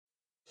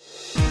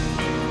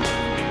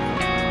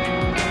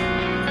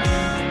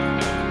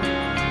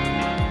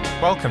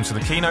Welcome to the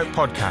Keynote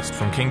podcast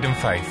from Kingdom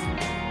Faith.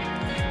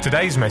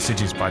 Today's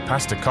message is by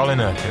Pastor Colin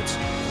Urquhart.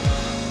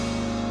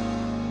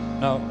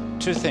 Now,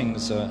 two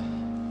things we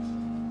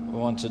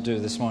want to do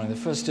this morning. The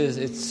first is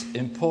it's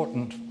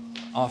important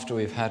after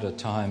we've had a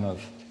time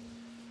of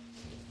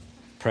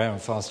prayer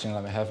and fasting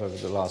like we have over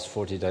the last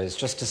 40 days,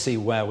 just to see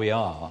where we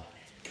are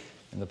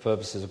in the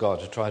purposes of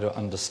God, to try to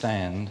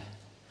understand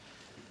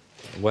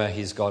where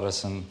He's got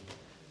us and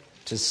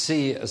to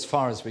see as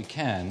far as we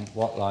can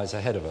what lies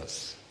ahead of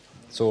us.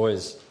 It's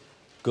always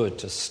good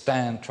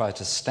to try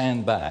to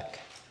stand back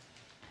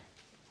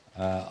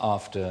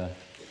after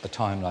a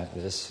time like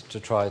this, to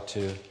try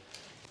to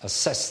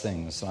assess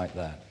things like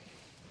that.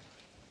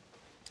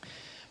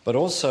 But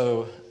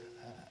also,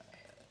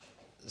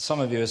 some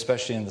of you,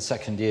 especially in the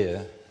second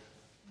year,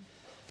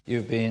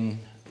 you've been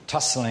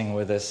tussling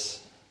with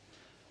this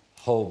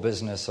whole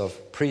business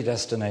of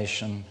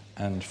predestination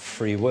and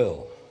free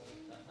will.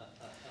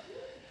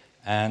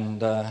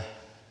 And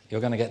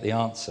you're going to get the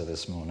answer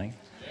this morning,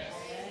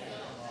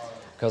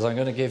 because I'm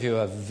going to give you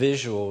a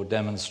visual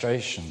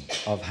demonstration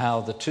of how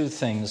the two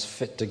things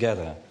fit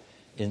together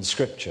in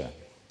Scripture.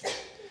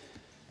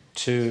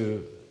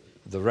 To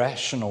the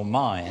rational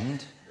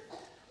mind,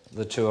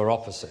 the two are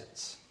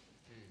opposites.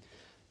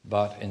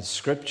 But in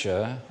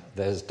Scripture,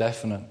 there's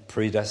definite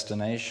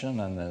predestination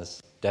and there's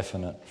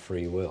definite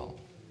free will.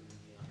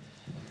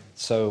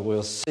 So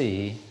we'll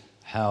see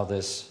how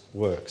this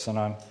works. And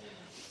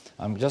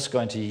I'm just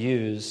going to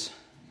use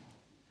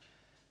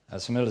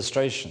some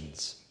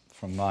illustrations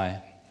from my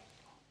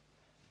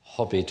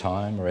hobby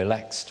time,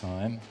 relaxed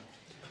time,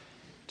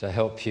 to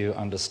help you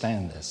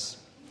understand this.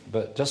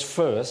 But just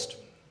first,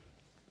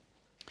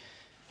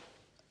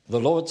 the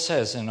Lord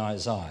says in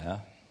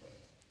Isaiah,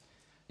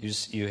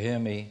 you hear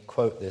me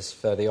quote this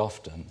fairly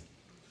often,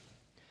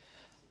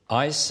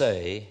 I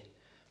say,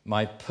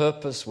 my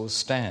purpose will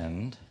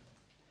stand,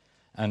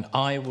 and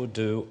I will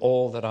do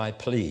all that I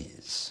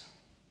please.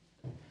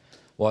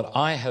 What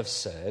I have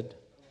said,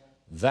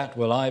 that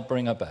will I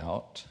bring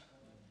about.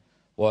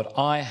 What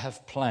I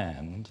have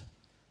planned,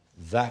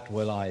 that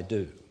will I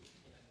do.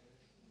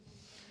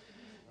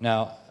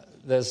 Now,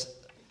 there's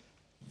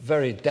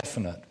very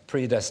definite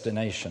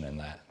predestination in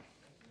that.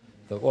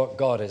 That what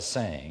God is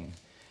saying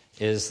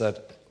is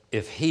that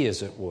if He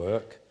is at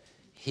work,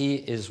 He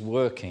is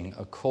working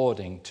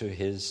according to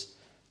His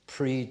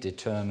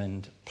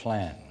predetermined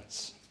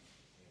plans.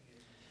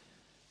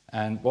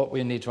 And what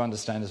we need to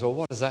understand is, well,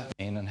 what does that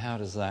mean and how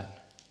does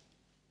that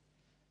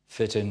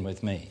fit in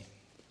with me?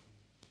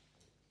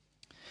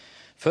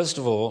 First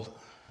of all,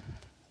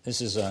 this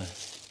is a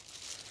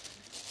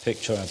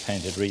picture I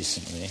painted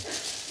recently.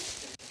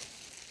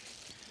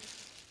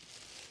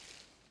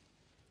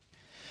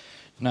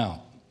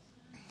 Now,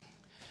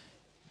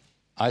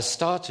 I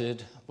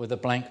started with a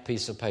blank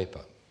piece of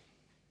paper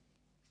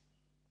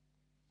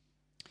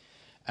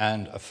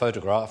and a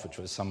photograph, which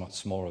was somewhat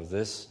smaller of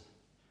this,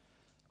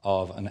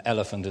 of an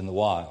elephant in the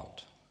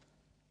wild.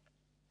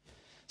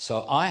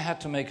 So I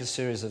had to make a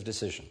series of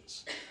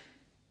decisions.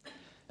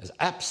 There's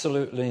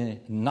absolutely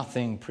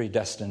nothing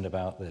predestined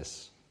about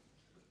this.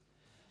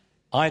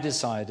 I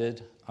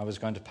decided I was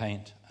going to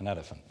paint an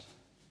elephant.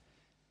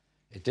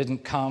 It didn't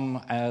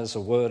come as a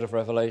word of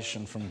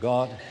revelation from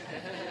God.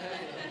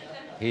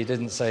 He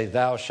didn't say,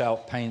 thou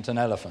shalt paint an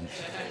elephant.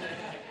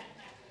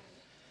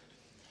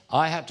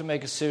 I had to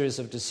make a series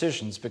of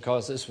decisions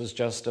because this was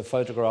just a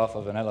photograph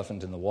of an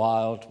elephant in the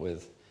wild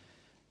with,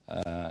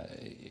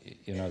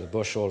 the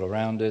bush all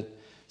around it.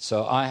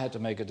 So I had to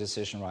make a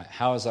decision, right,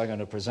 how is I going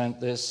to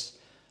present this?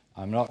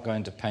 I'm not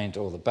going to paint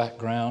all the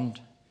background.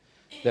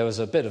 There was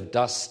a bit of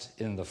dust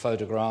in the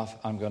photograph.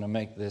 I'm going to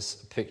make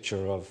this a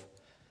picture of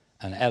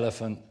an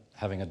elephant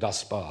having a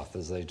dust bath,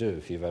 as they do,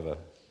 if you've ever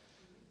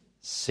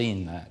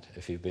seen that,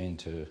 if you've been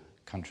to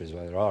countries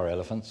where there are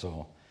elephants,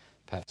 or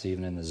perhaps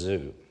even in the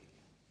zoo.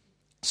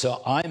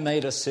 So I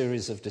made a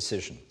series of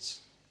decisions.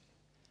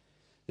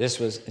 This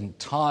was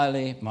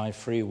entirely my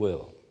free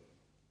will.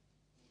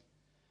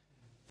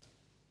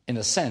 In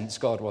a sense,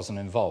 God wasn't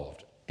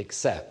involved,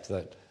 except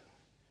that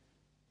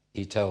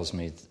He tells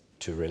me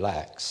to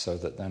relax so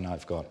that then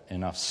I've got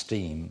enough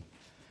steam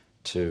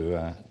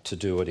to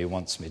do what He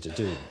wants me to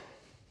do.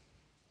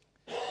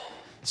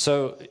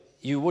 So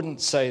you wouldn't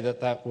say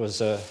that that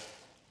was a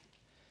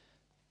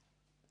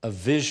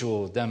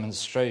visual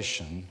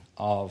demonstration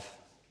of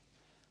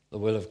the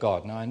will of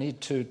God. Now, I need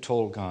two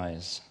tall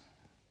guys.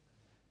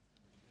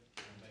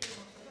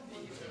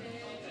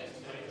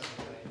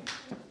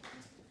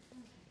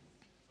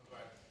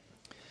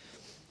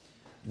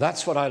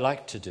 That's what I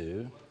like to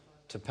do,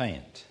 to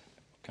paint.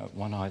 Got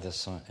one either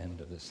side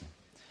end of this thing.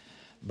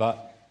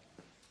 But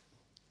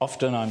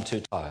often I'm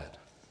too tired.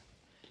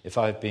 If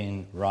I've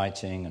been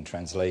writing and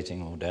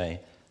translating all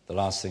day, the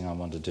last thing I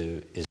want to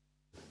do is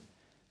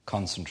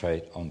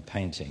concentrate on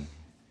painting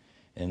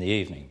in the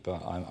evening.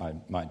 But I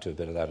might do a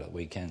bit of that at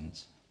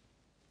weekends.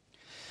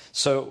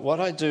 So what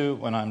I do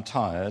when I'm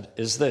tired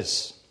is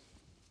this.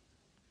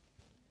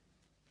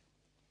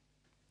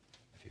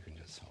 If you can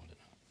just hold it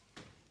up.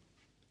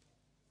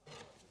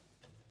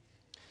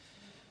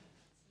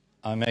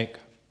 I make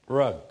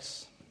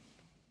rugs.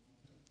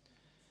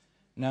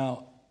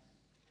 Now,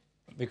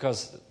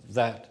 because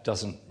that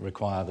doesn't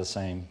require the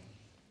same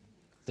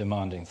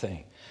demanding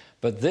thing.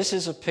 But this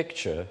is a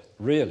picture,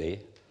 really,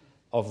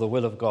 of the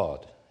will of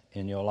God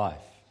in your life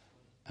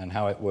and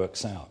how it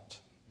works out.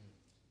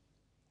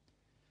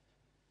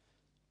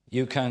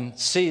 You can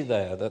see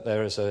there that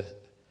there is a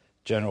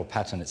general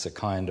pattern. It's a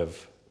kind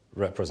of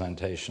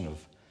representation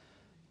of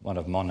one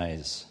of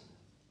Monet's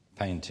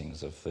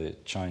paintings of the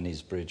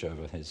Chinese bridge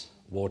over his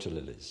water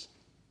lilies.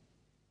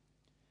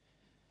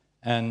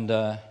 And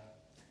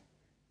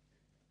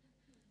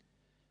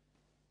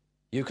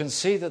you can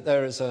see that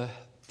there is a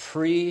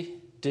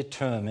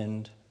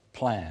predetermined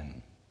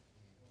plan.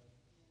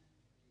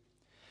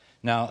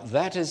 Now,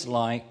 that is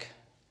like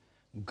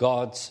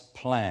God's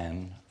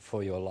plan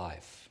for your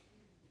life.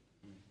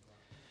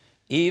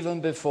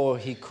 Even before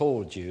he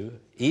called you,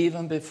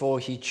 even before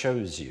he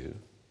chose you,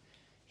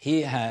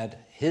 he had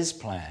his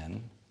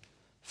plan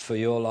for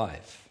your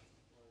life.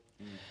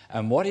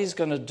 And what he's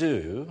going to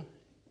do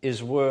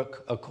is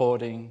work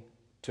according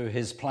to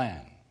his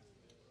plan.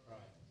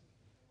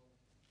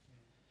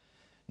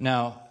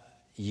 Now,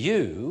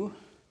 you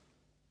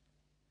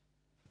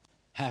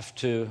have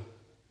to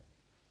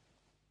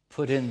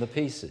put in the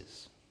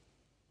pieces.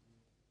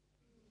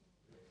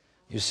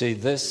 You see,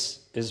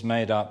 this is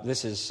made up,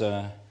 this is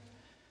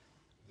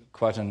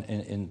quite an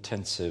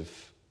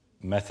intensive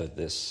method,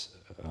 this.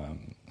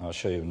 I'll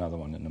show you another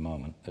one in a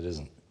moment. It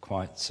isn't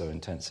quite so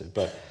intensive,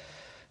 but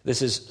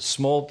this is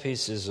small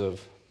pieces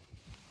of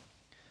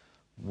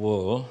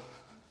wool.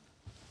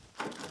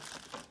 I'll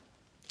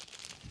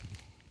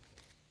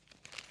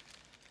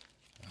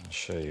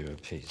show you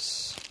a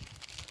piece.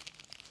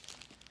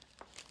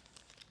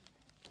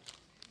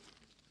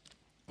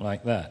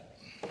 Like that.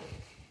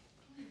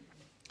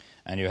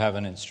 And you have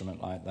an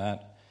instrument like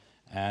that,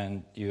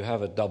 and you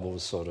have a double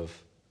sort of,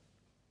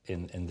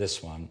 in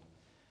this one,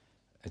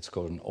 it's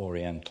called an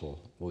oriental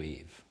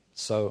weave.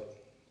 So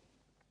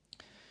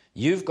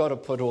you've got to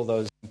put all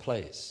those in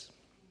place.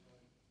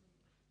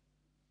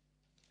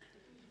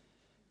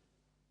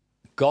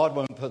 God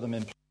won't put them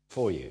in place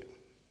for you.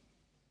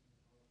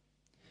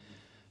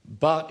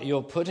 But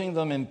you're putting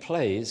them in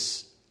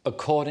place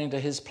according to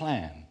his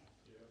plan.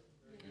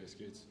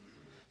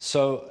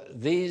 So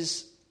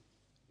these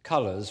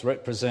colors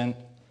represent,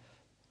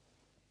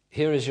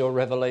 here is your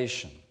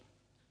revelation.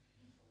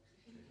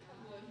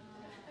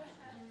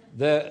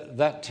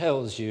 That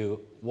tells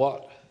you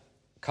what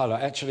color.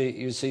 Actually,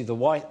 you see the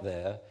white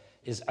there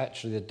is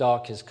actually the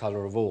darkest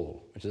color of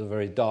all, which is a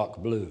very dark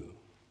blue.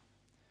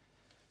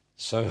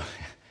 So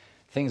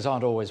things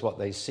aren't always what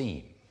they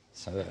seem.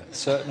 So a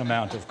certain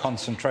amount of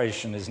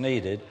concentration is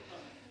needed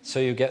so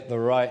you get the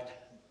right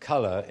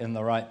color in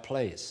the right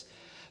place.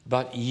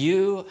 But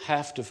you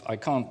have to, I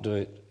can't do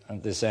it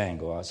at this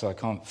angle, so I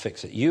can't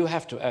fix it. You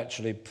have to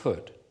actually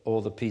put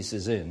all the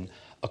pieces in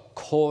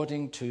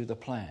according to the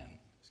plan.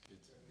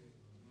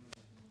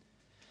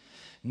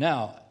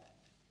 Now,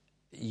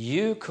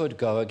 you could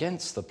go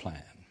against the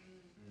plan.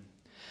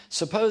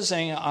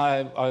 Supposing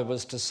I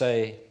was to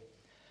say,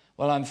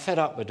 well, I'm fed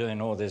up with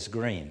doing all this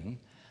green.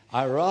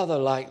 I rather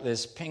like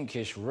this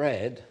pinkish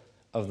red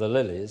of the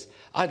lilies.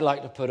 I'd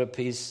like to put a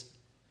piece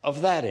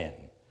of that in.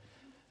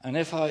 And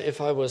if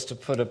I was to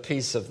put a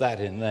piece of that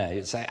in there,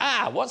 you'd say,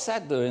 what's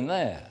that doing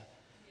there?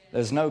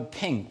 There's no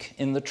pink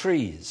in the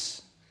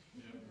trees.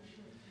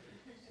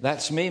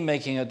 That's me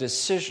making a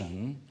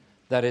decision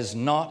that is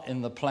not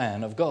in the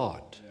plan of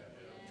God.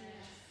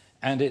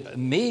 And it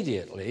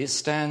immediately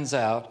stands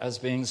out as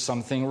being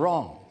something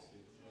wrong.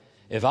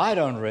 If I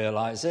don't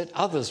realize it,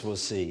 others will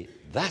see,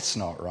 that's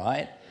not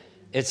right.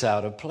 It's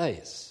out of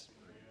place.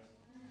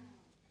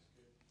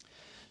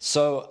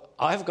 So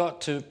I've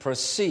got to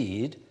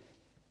proceed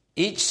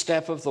each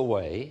step of the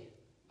way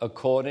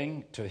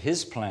according to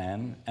his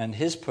plan and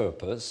his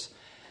purpose,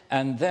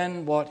 and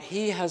then what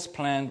he has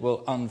planned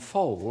will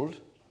unfold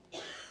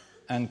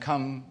and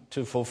come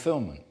to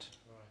fulfillment.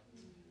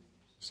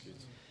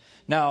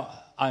 Now,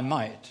 I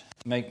might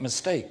make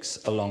mistakes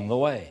along the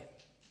way.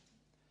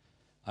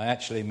 I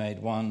actually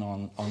made one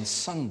on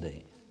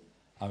Sunday.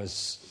 I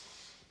was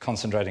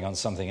concentrating on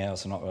something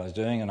else and not what I was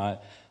doing, and I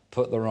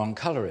put the wrong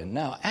color in.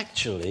 Now,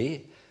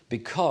 actually,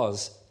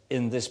 because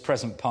in this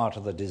present part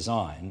of the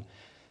design,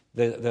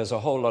 there's a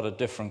whole lot of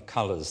different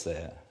colors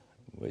there,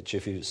 which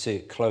if you see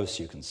it close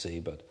you can see,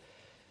 but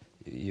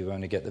you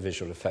only get the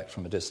visual effect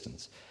from a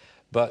distance.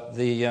 But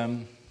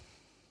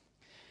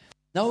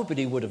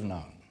nobody would have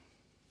known.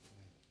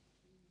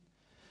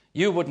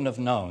 You wouldn't have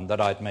known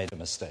that I'd made a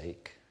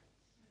mistake,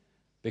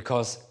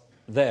 because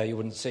there you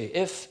wouldn't see.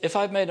 If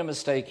I'd made a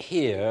mistake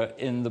here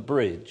in the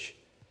bridge,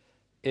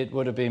 it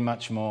would have been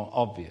much more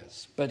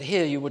obvious. But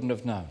here you wouldn't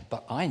have known.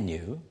 But I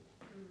knew.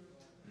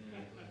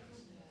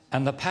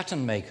 And the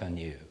pattern maker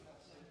knew.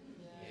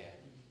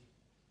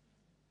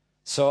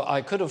 So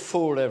I could have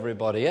fooled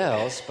everybody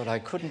else, but I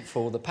couldn't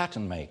fool the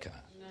pattern maker.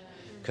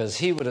 Because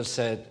he would have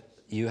said,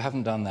 you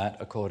haven't done that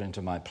according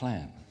to my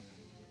plan.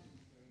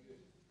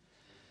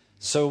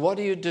 So what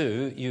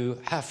do?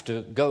 You have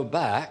to go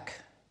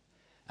back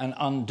and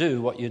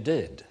undo what you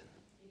did.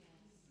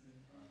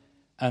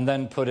 And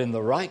then put in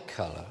the right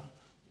color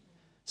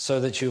so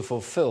that you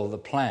fulfill the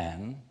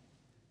plan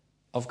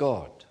of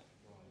God.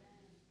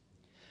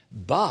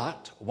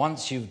 But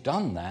once you've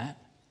done that,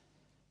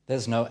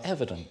 there's no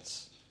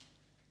evidence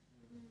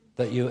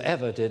that you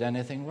ever did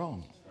anything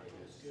wrong,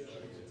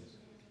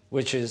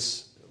 which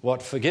is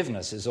what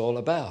forgiveness is all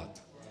about.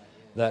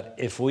 That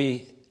if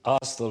we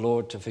ask the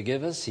Lord to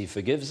forgive us, he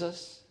forgives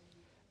us,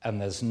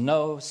 and there's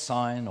no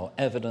sign or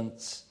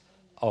evidence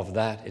of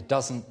that. It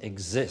doesn't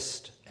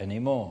exist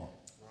anymore.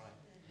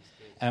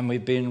 And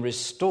we've been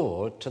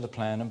restored to the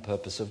plan and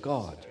purpose of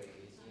God.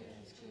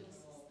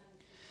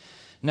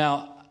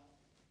 Now,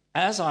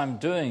 as I'm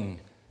doing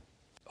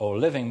or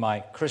living my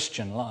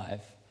Christian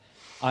life,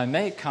 I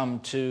may come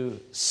to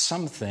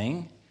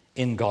something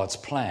in God's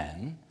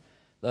plan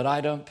that I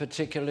don't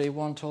particularly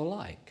want or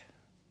like.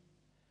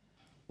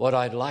 What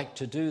I'd like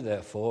to do,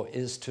 therefore,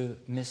 is to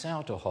miss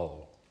out a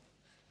hole.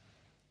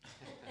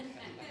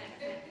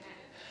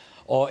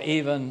 Or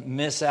even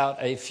miss out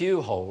a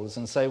few holes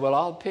and say, well,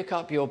 I'll pick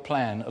up your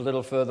plan a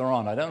little further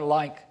on. I don't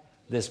like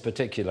this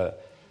particular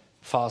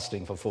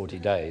fasting for 40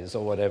 days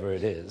or whatever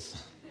it is.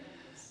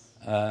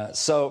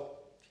 So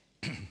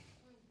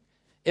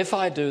if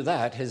I do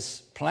that,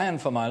 his plan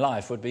for my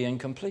life would be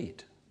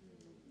incomplete.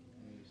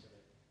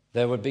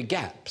 There would be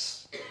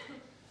gaps,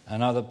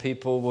 and other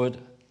people would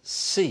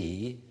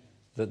see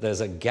that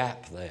there's a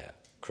gap there,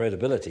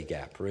 credibility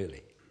gap,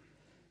 really,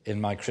 in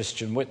my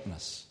Christian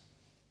witness.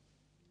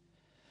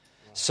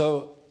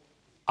 So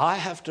I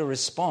have to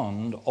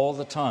respond all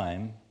the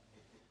time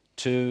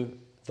to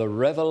the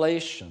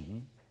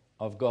revelation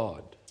of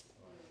God.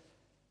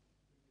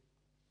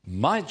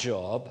 My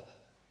job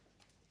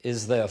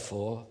is,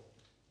 therefore,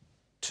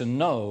 to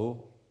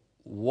know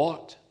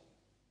what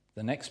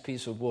the next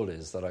piece of wool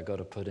is that I've got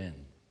to put in,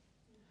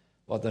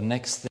 what the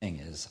next thing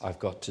is I've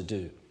got to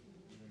do.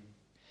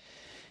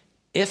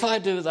 If I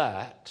do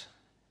that,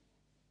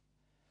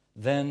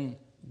 then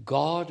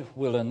God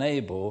will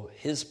enable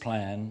his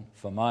plan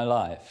for my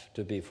life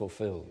to be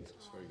fulfilled.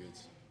 That's very good.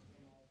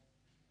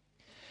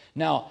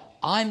 Now,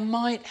 I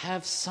might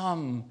have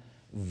some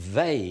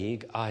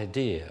vague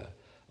idea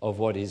of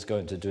what he's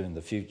going to do in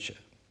the future.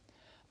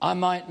 I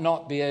might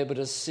not be able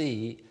to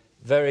see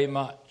very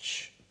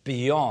much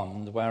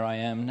beyond where I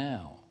am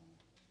now.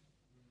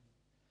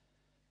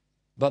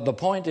 But the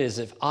point is,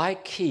 if I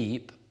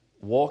keep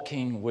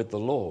walking with the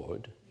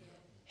Lord,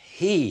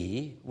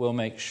 he will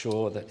make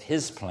sure that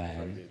his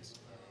plan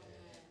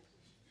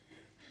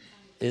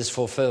is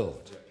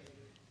fulfilled.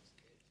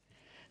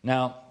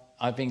 Now,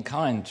 I've been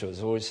kind to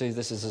us all. You see,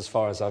 this is as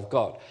far as I've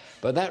got.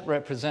 But that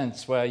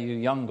represents where you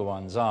younger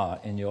ones are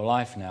in your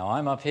life now.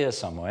 I'm up here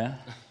somewhere.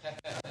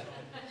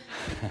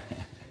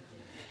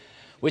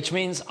 Which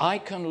means I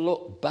can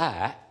look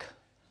back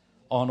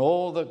on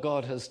all that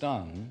God has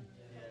done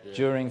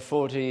during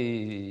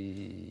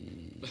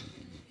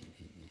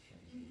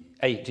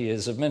 48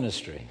 years of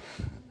ministry.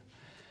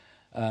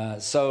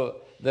 So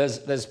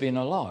there's been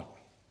a lot.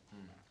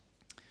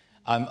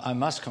 I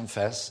must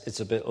confess, it's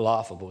a bit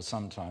laughable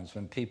sometimes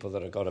when people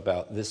that have got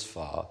about this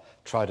far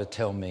try to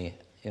tell me,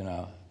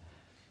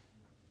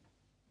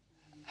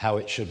 how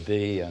it should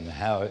be and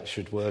how it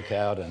should work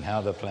out and how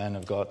the plan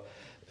of God.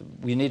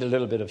 We need a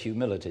little bit of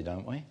humility,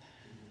 don't we?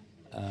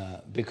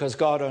 Because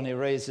God only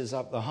raises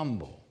up the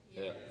humble.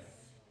 Yeah.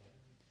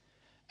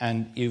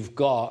 And you've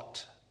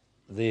got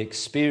the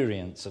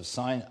experience of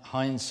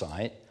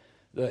hindsight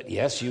that,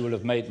 yes, you will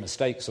have made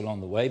mistakes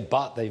along the way,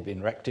 but they've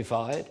been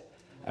rectified,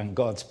 and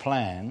God's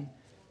plan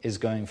is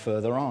going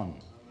further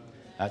on.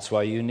 That's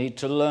why you need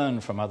to learn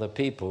from other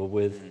people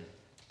with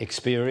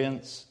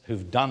experience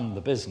who've done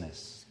the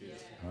business,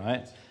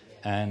 right?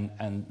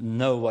 And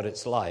know what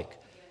it's like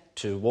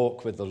to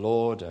walk with the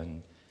Lord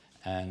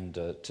and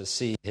to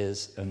see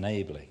his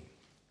enabling.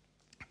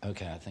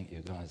 Okay, I think you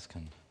guys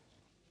can.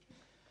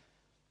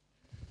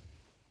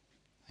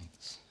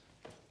 Thanks.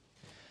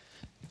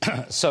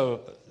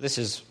 So this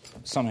is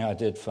something I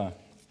did for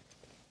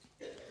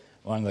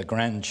one of the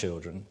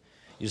grandchildren.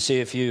 You see,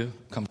 if you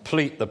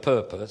complete the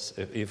purpose,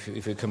 if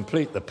you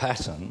complete the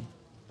pattern,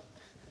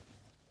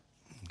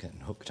 I'm getting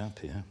hooked up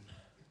here.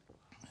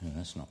 Oh,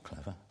 that's not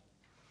clever.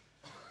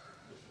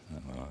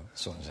 Oh,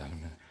 sort it out in a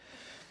minute.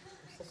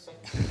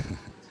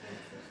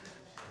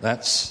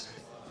 That's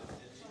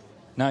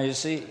now, you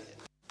see,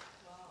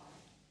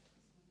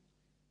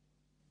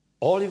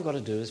 all you've got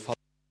to do is follow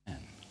the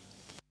plan.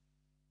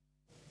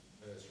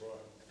 That's right.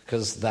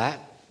 Because that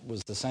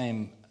was the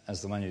same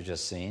as the one you've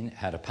just seen. It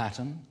had a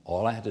pattern.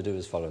 All I had to do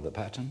is follow the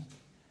pattern,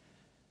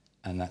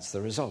 and that's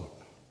the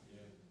result.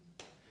 Yeah.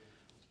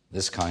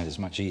 This kind is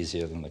much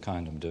easier than the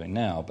kind I'm doing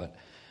now, but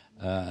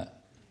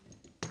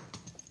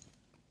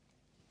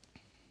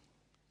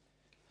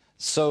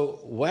so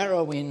where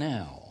are we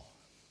now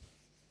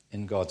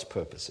in God's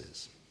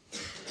purposes?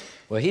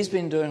 Well, he's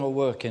been doing a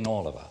work in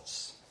all of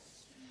us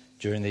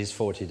during these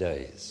 40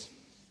 days.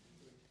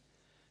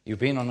 You've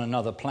been on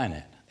another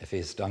planet. if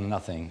he's done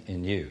nothing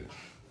in you.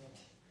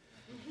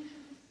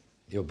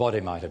 Your body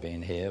might have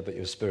been here, but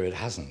your spirit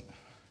hasn't.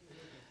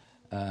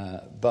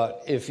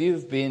 But if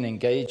you've been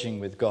engaging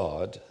with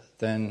God,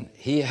 then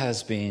he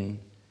has been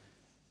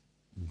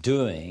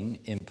doing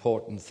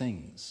important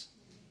things.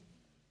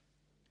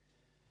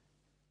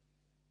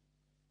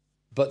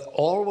 But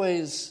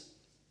always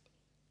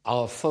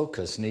our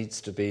focus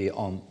needs to be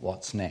on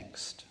what's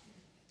next.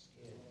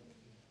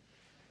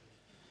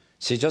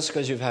 See, just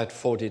because you've had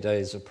 40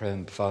 days of prayer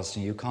and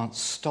fasting, you can't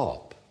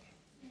stop.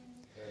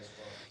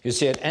 You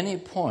see, at any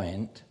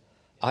point,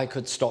 I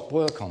could stop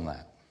work on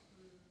that.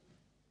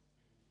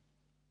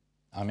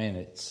 I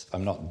mean,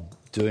 I'm not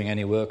doing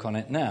any work on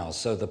it now,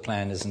 so the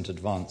plan isn't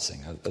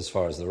advancing as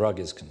far as the rug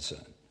is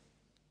concerned.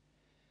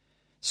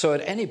 So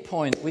at any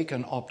point, we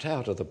can opt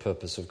out of the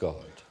purpose of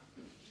God.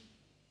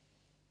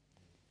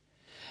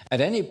 At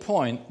any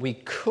point, we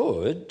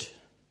could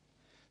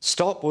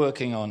stop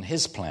working on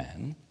his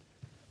plan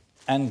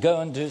and go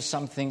and do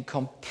something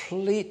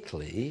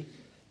completely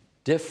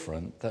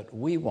different that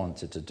we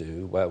wanted to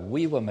do, where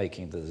we were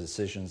making the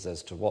decisions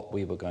as to what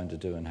we were going to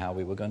do and how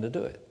we were going to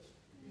do it,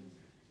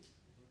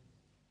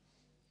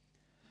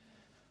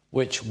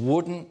 which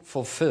wouldn't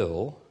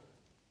fulfill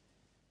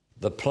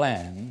the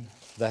plan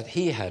that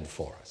he had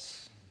for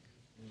us.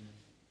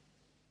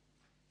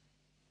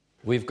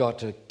 We've got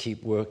to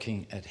keep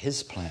working at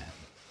his plan.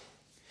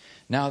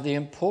 Now, the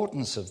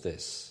importance of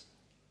this,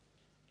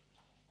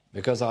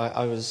 because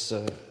I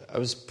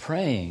was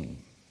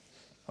praying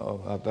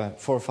about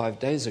 4 or 5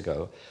 days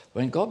ago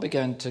when God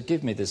began to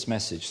give me this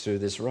message through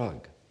this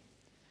rug.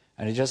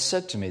 And he just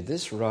said to me,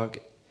 this rug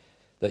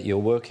that you're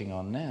working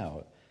on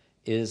now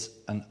is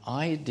an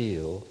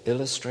ideal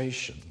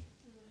illustration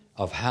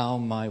of how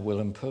my will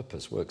and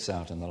purpose works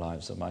out in the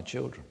lives of my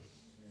children.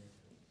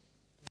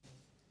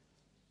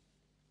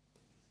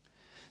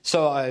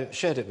 So I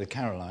shared it with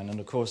Caroline, and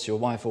of course your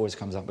wife always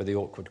comes up with the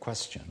awkward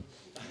question.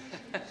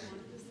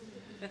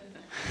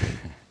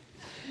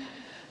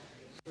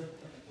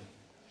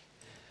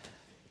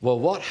 Well,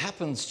 what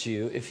happens to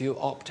you if you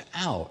opt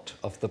out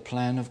of the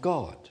plan of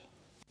God?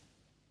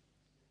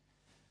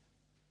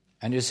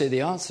 And you see,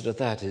 the answer to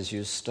that is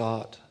you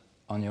start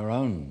on your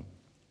own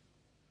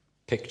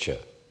picture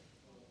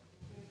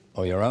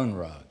or your own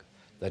rug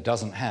that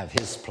doesn't have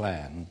his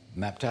plan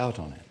mapped out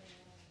on it.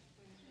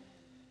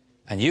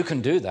 And you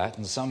can do that,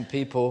 and some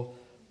people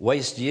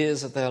waste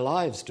years of their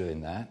lives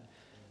doing that.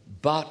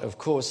 But, of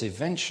course,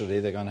 eventually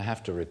they're going to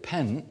have to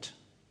repent,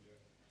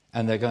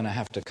 and they're going to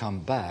have to come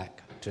back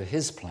to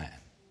his plan.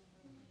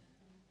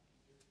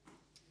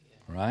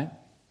 Right?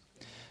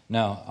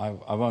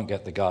 Now, I won't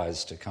get the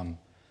guys to come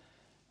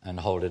and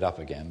hold it up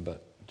again,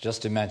 but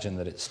just imagine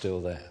that it's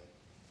still there.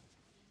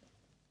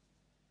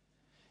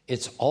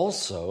 It's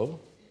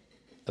also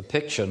a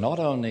picture not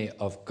only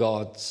of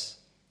God's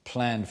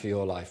plan for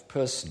your life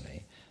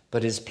personally,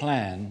 but his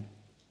plan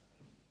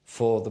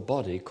for the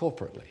body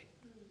corporately.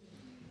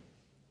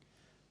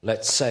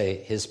 Let's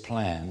say his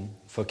plan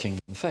for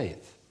kingdom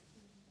faith.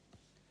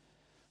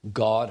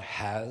 God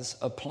has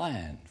a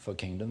plan for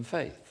kingdom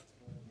faith.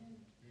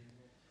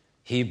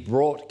 He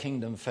brought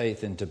kingdom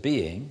faith into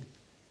being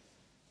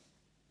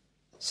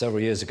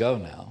several years ago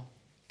now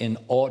in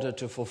order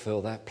to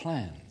fulfill that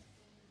plan.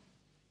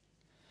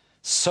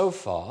 So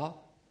far,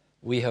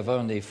 we have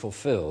only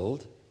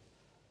fulfilled,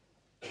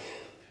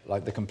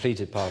 like the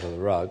completed part of the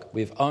rug,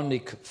 we've only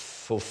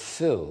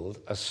fulfilled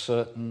a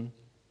certain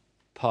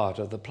part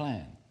of the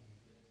plan.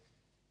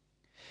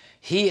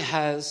 He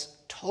has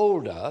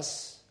told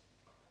us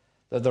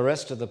that the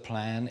rest of the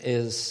plan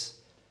is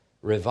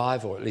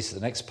revival, or at least the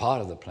next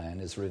part of the plan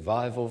is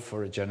revival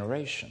for a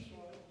generation.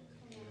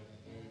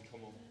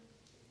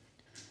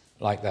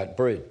 Like that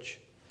bridge.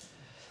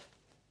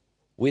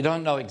 We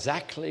don't know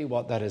exactly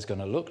what that is going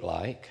to look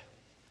like,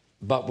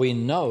 but we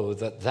know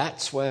that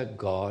that's where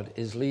God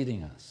is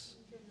leading us.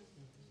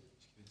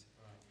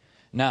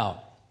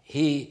 Now,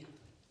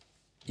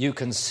 you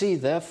can see,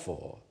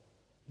 therefore,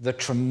 the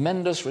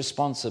tremendous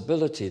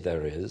responsibility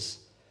there is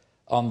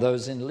on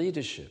those in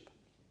leadership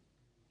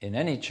in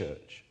any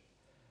church,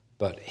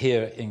 but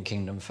here in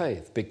Kingdom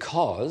Faith,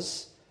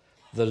 because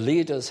the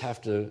leaders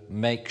have to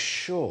make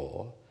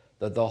sure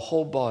that the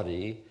whole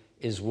body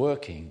is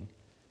working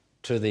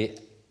to the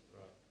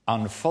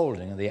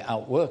unfolding and the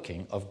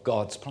outworking of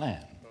God's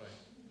plan,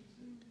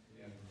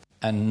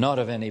 and not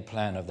of any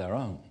plan of their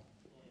own.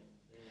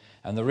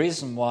 And the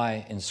reason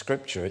why in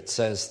Scripture it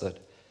says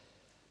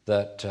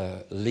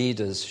that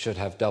leaders should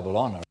have double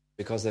honor,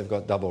 because they've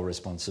got double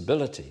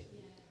responsibility.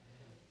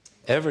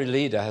 Every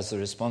leader has the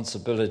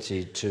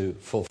responsibility to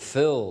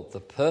fulfill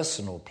the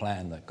personal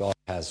plan that God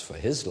has for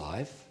his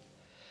life,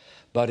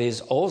 but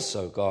he's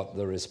also got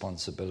the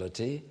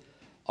responsibility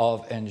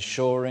of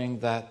ensuring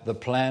that the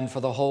plan for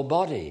the whole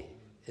body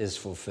is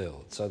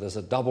fulfilled. So there's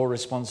a double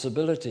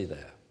responsibility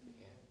there.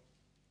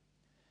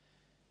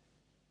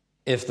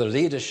 If the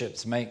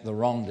leaderships make the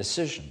wrong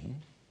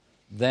decision,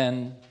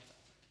 then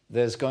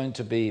there's going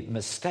to be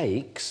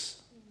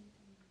mistakes,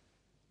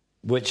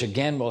 which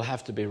again will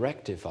have to be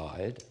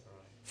rectified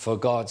for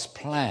God's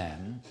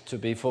plan to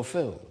be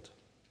fulfilled.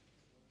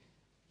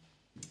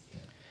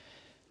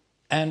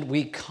 And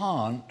we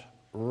can't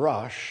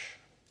rush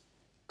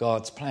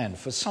God's plan.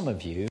 For some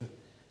of you,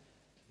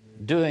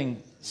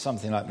 doing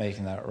something like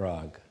making that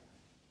rug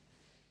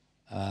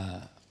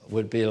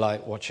would be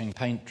like watching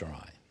paint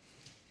dry,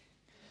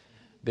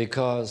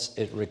 because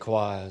it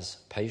requires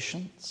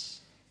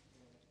patience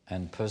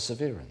and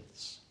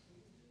perseverance.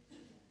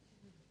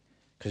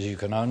 Because you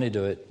can only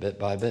do it bit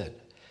by bit.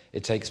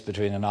 It takes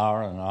between an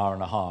hour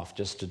and a half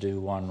just to do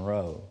one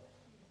row.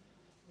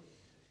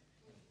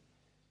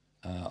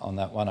 On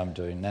that one I'm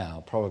doing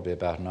now, probably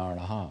about an hour and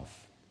a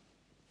half.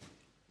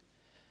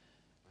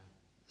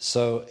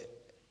 So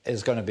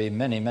it's going to be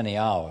many, many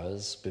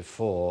hours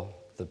before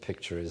the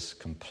picture is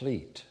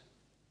complete.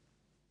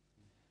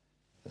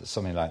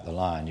 Something like the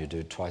lion, you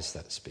do twice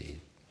that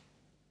speed.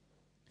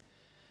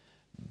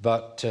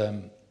 But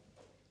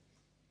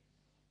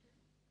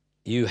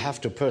you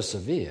have to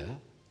persevere,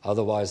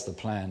 otherwise the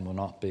plan will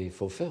not be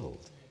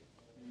fulfilled.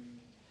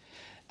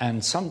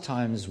 And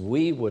sometimes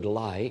we would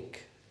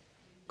like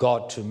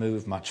God to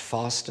move much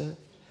faster,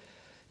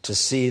 to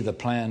see the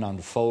plan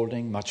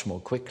unfolding much more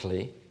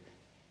quickly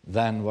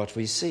than what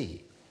we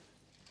see.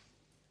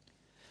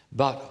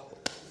 But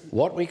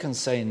what we can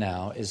say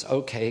now is,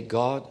 okay,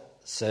 God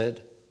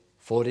said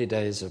 40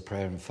 days of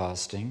prayer and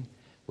fasting.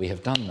 We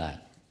have done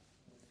that.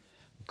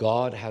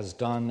 God has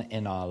done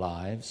in our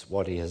lives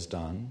what he has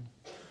done.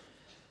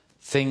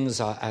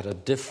 Things are at a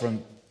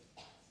different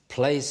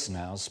place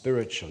now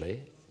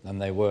spiritually than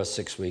they were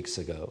 6 weeks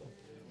ago.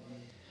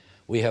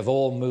 We have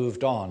all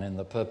moved on in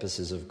the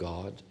purposes of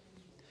God.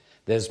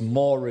 There's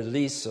more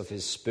release of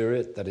his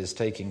Spirit that is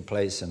taking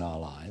place in our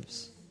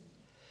lives.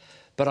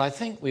 But I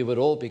think we would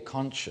all be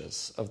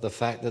conscious of the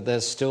fact that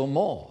there's still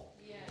more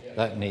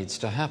that needs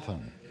to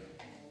happen.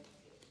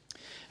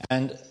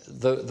 And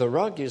the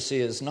rug, you see,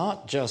 is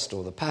not just,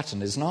 or the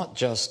pattern is not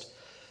just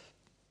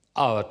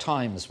our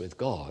times with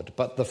God,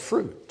 but the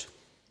fruit.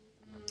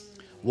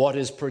 What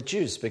is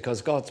produced,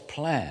 because God's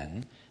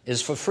plan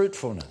is for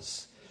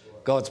fruitfulness.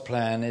 God's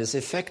plan is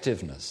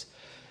effectiveness.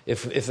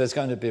 If there's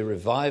going to be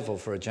revival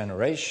for a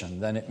generation,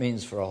 then it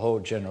means for a whole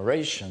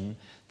generation,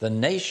 the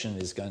nation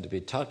is going to be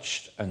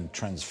touched and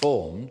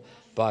transformed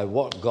by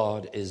what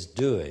God is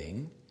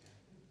doing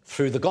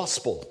through the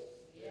gospel.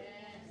 Yes.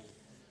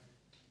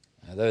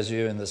 Now, those of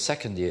you in the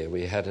second year,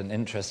 we had an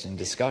interesting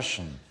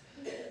discussion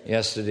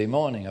yesterday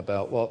morning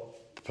about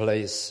what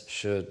place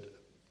should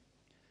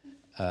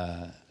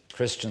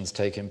Christians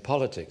take in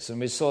politics. And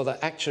we saw that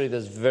actually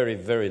there's very,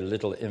 very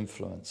little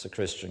influence a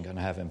Christian can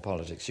have in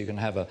politics. You can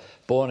have a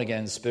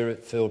born-again,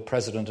 spirit-filled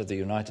president of the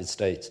United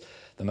States,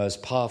 the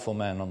most powerful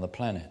man on the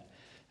planet.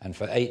 And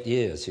for 8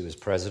 years he was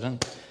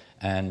president,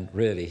 and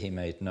really he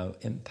made no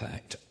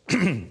impact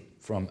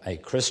from a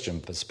Christian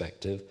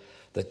perspective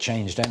that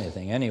changed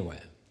anything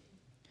anywhere.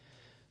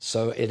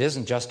 So it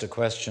isn't just a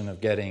question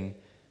of getting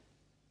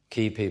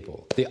key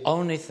people. The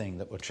only thing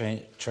that will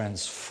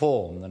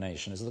transform the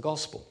nation is the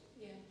gospel.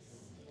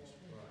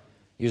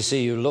 You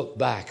see, you look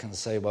back and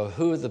say, well,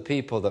 who are the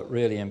people that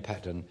really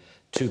impacted? And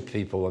 2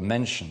 people were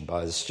mentioned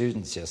by the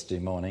students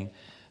yesterday morning,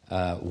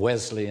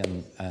 Wesley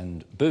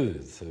and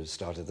Booth, who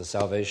started the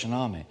Salvation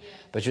Army.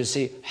 But you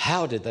see,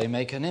 how did they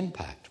make an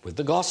impact? With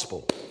the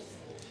gospel.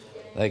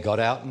 They got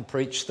out and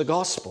preached the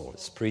gospel.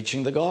 It's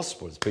preaching the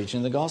gospel. It's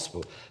preaching the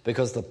gospel.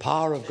 Because the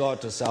power of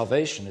God to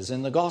salvation is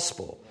in the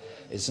gospel.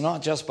 It's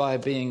not just by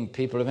being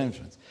people of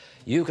influence.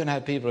 You can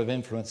have people of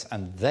influence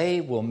and they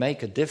will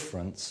make a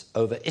difference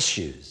over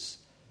issues.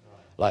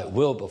 Like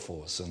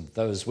Wilberforce and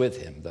those with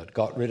him that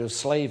got rid of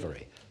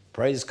slavery.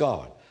 Praise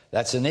God.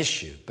 That's an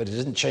issue, but it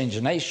didn't change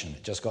a nation.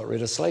 It just got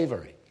rid of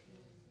slavery.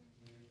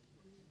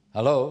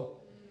 Hello?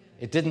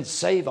 It didn't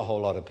save a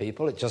whole lot of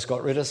people. It just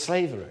got rid of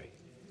slavery.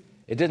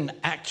 It didn't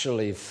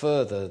actually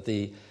further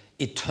the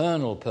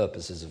eternal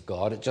purposes of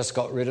God. It just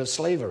got rid of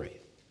slavery.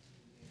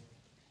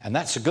 And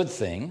that's a good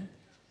thing,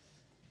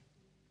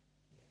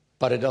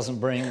 but it doesn't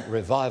bring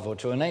revival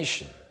to a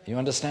nation. Are you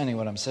understanding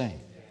what I'm saying?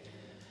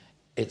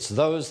 It's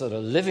those that are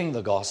living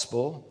the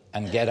gospel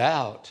and get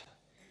out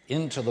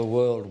into the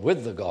world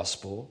with the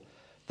gospel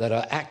that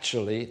are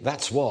actually,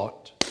 that's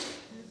what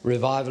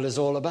revival is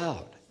all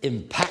about,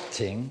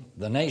 impacting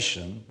the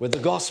nation with the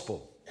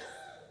gospel.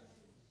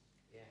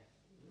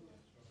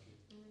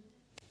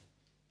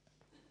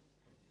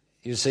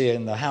 You see,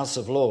 in the House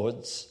of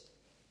Lords,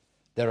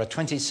 there are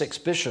 26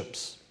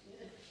 bishops.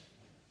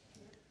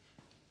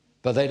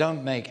 But they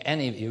don't make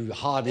any, you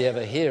hardly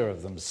ever hear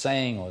of them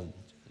saying or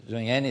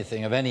doing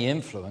anything of any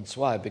influence.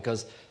 Why?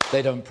 Because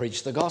they don't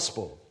preach the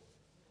gospel.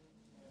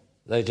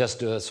 They just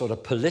do a sort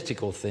of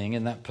political thing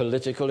in that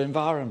political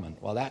environment.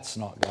 Well, that's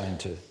not going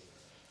to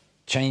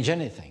change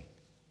anything.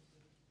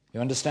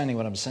 You're understanding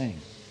what I'm saying?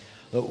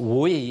 That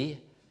we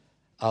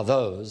are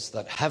those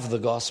that have the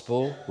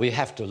gospel. We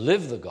have to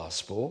live the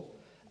gospel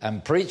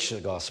and preach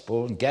the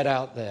gospel and get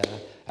out there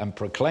and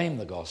proclaim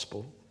the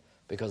gospel,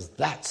 because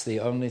that's the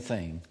only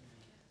thing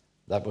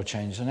that will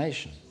change the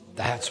nation.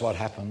 That's what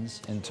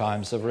happens in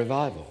times of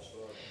revival.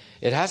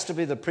 It has to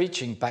be the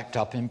preaching backed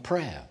up in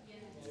prayer.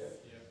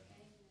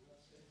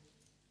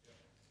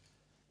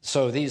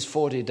 So these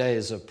 40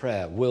 days of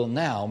prayer will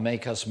now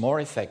make us more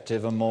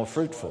effective and more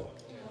fruitful.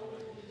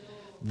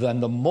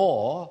 Then the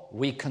more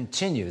we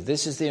continue,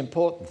 this is the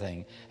important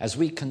thing, as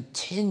we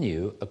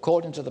continue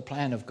according to the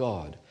plan of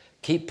God,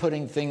 keep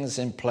putting things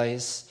in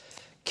place,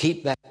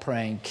 keep that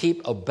praying,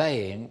 keep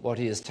obeying what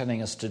he is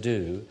telling us to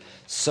do,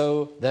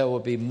 so there will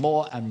be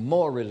more and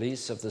more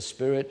release of the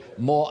Spirit,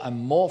 more and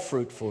more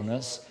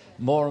fruitfulness,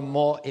 more and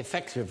more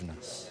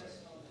effectiveness.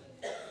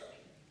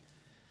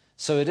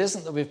 So it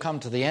isn't that we've come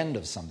to the end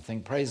of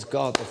something. Praise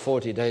God, the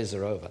 40 days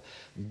are over.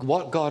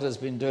 What God has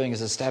been doing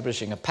is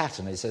establishing a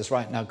pattern. He says,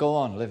 right, now go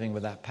on living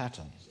with that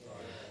pattern.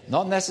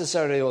 Not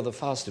necessarily all the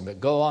fasting, but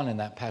go on in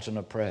that pattern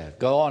of prayer.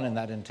 Go on in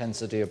that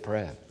intensity of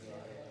prayer.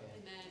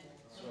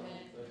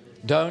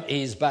 Don't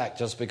ease back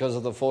just because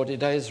of the 40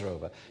 days are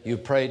over. You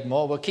prayed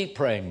more, well, keep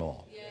praying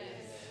more.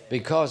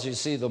 Because you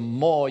see, the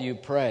more you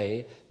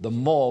pray, the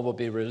more will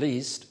be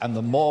released, and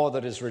the more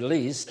that is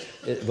released,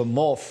 the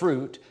more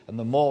fruit, and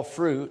the more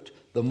fruit,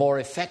 the more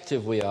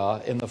effective we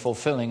are in the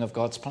fulfilling of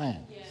God's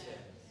plan.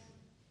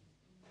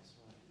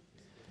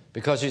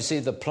 Because you see,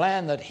 the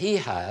plan that he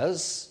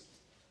has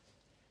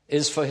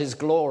is for his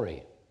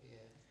glory.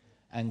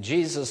 And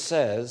Jesus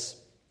says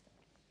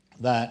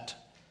that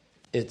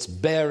it's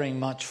bearing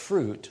much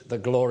fruit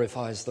that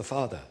glorifies the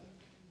Father.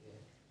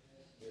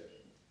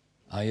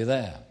 Are you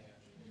there?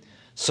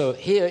 So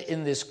here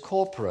in this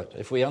corporate,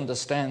 if we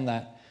understand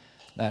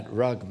that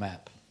rug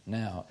map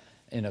now,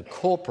 in a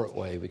corporate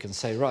way, we can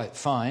say, right,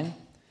 fine,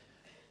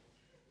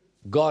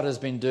 God has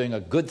been doing a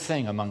good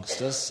thing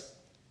amongst us.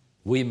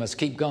 We must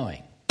keep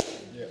going.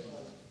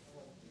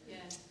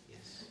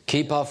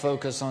 Keep our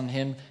focus on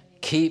him.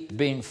 Keep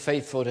being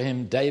faithful to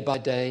him day by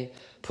day,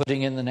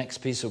 putting in the next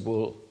piece of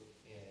wool.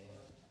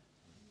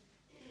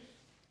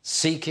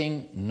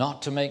 Seeking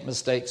not to make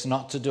mistakes,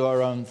 not to do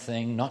our own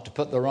thing, not to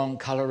put the wrong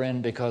color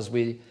in because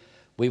we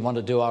want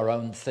to do our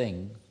own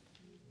thing.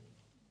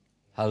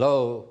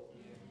 Hello?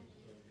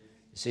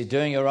 You see,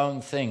 doing your own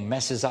thing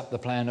messes up the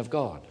plan of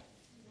God.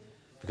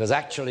 Because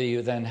actually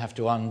you then have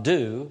to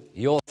undo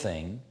your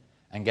thing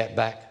and get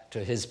back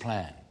to his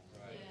plan.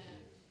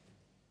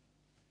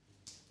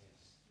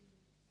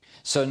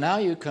 So now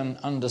you can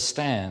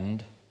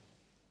understand,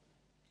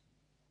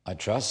 I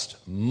trust,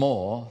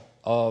 more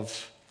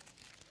of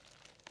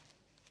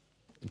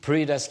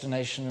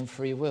predestination and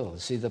free will.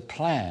 See, the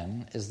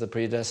plan is the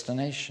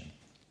predestination.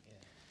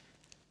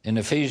 In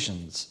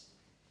Ephesians,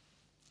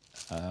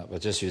 we'll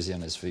just use the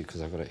NSV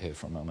because I've got it here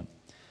for a moment.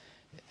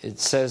 It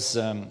says,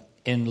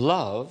 in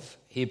love,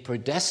 he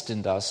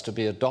predestined us to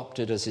be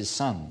adopted as his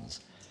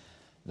sons.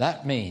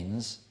 That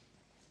means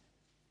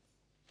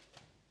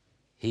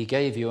he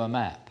gave you a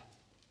map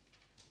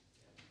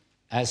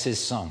as his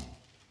son,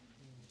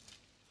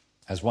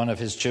 as one of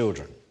his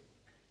children.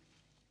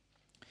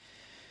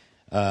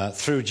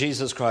 Through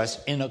Jesus Christ,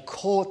 in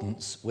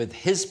accordance with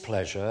his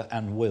pleasure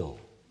and will,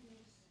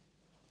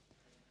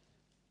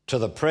 to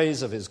the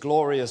praise of his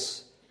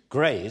glorious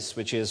grace,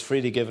 which he has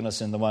freely given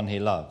us in the one he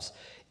loves.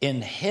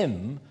 In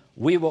him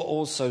we were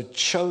also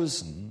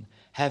chosen,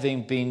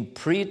 having been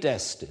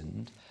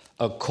predestined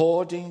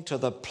according to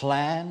the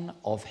plan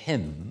of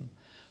him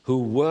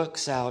who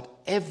works out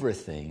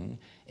everything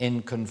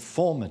in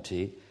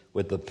conformity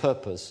with the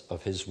purpose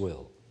of his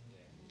will.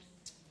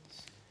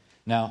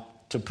 Now,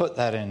 to put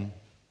that in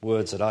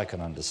words that I can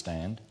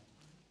understand,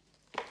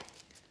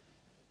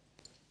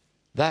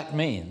 that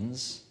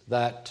means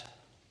that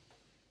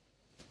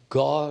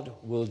God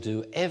will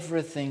do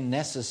everything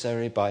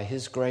necessary by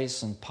his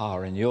grace and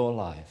power in your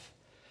life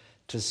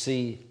to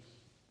see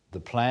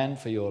the plan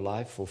for your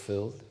life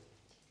fulfilled.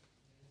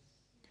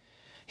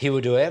 He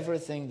will do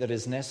everything that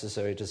is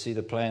necessary to see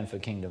the plan for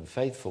Kingdom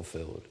Faith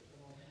fulfilled,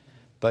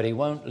 but he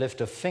won't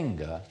lift a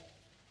finger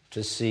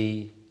to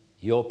see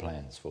your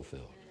plans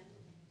fulfilled.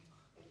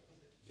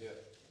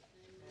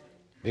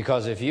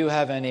 Because if you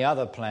have any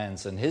other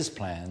plans than his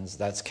plans,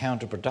 that's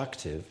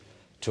counterproductive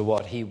to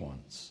what he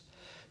wants.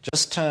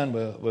 Just turn,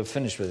 we're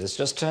finished with this,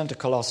 just turn to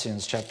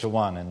Colossians chapter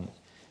 1, and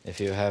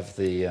if you have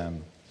the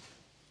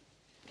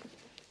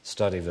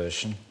study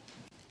version.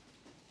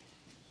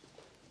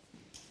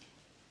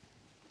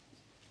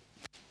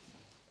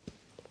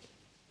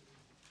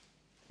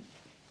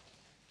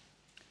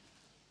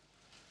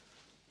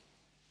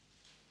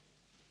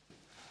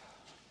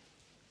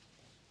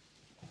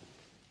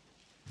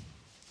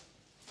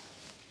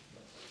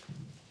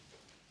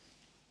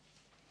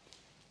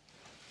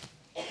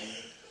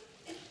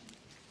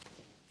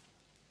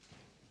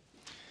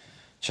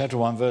 Chapter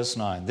 1, verse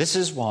 9. This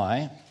is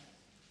why,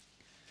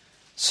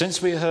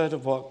 since we heard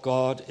of what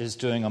God is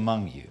doing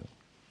among you,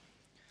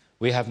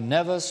 we have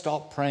never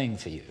stopped praying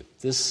for you.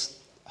 This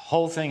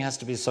whole thing has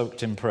to be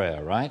soaked in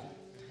prayer, right?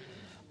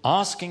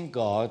 Asking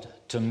God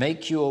to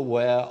make you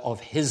aware of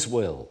his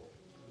will,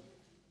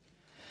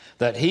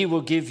 that he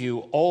will give you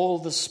all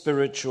the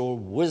spiritual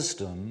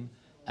wisdom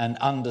and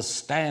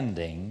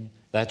understanding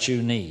that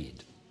you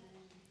need,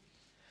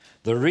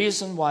 The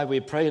reason why we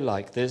pray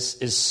like this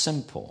is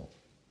simple.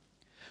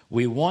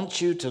 We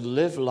want you to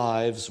live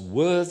lives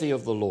worthy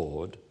of the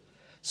Lord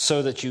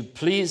so that you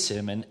please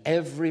him in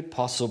every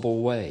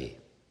possible way.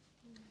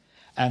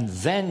 And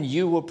then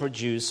you will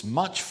produce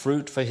much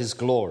fruit for his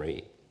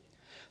glory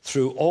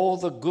through all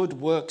the good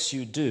works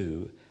you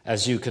do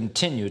as you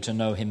continue to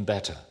know him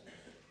better.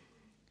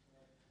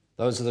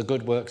 Those are the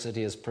good works that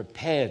he has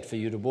prepared for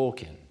you to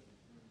walk in,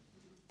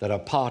 that are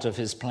part of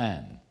his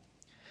plan.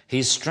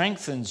 He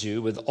strengthens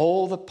you with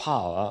all the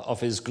power of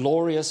his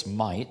glorious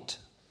might,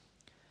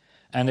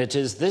 and it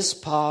is this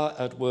power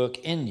at work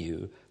in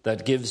you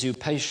that gives you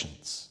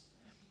patience,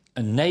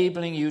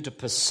 enabling you to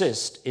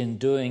persist in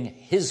doing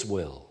his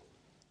will,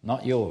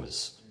 not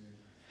yours,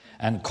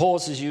 and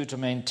causes you to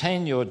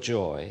maintain your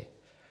joy,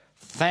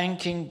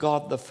 thanking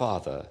God the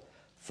Father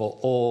for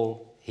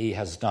all he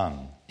has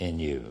done in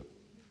you.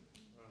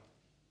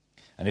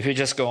 And if you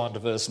just go on to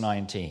verse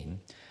 19,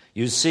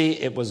 you see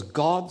it was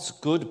God's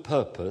good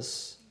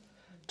purpose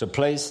to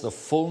place the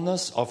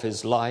fullness of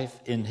his life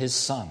in his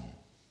Son.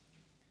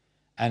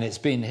 And it's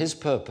been his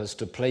purpose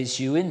to place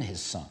you in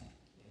his Son,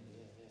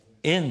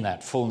 in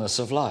that fullness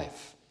of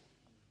life,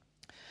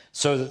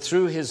 so that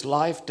through his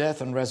life,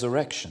 death, and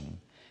resurrection,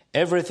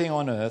 everything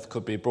on earth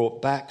could be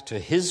brought back to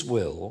his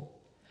will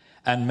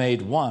and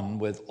made one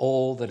with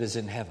all that is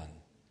in heaven.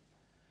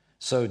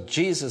 So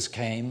Jesus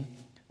came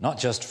not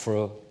just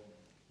for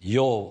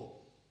your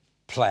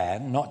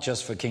plan, not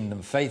just for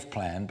Kingdom Faith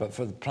plan, but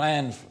for the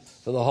plan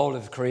for the whole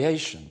of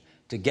creation,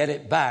 to get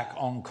it back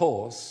on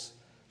course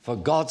for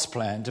God's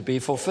plan to be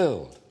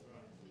fulfilled.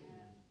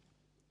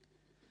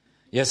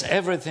 Yes,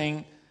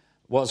 everything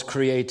was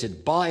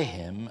created by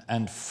him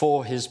and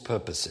for his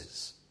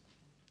purposes.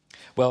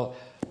 Well,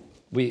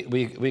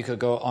 we could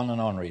go on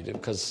and on read it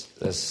because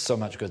there's so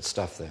much good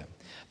stuff there.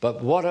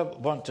 But what I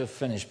want to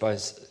finish by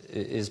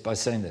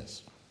saying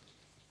this.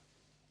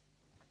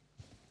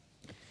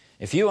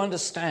 If you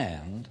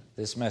understand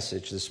this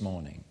message this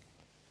morning,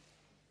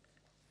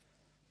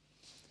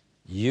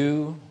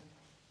 you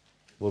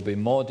will be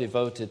more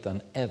devoted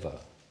than ever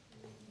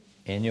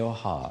in your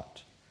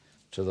heart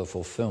to the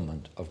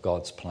fulfillment of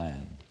God's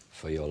plan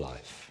for your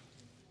life.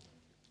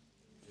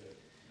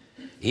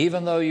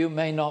 Even though you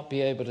may not be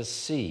able to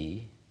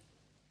see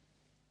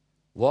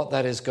what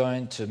that is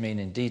going to mean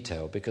in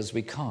detail, because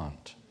we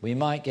can't. We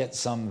might get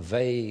some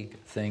vague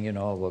thing,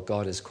 well,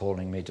 God is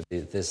calling me to be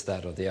this,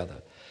 that, or the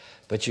other.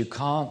 But you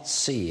can't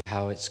see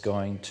how it's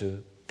going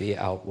to be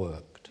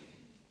outworked.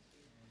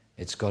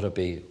 It's got to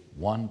be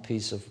one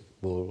piece of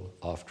wool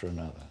after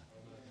another,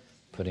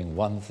 putting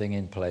one thing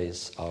in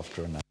place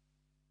after another,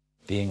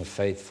 being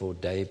faithful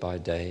day by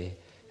day.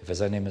 If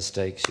there's any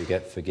mistakes, you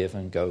get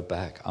forgiven, go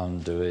back,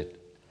 undo it,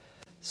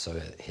 so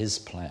that his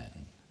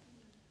plan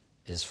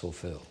is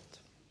fulfilled.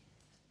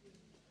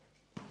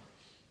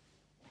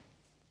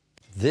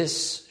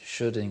 This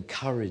should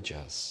encourage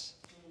us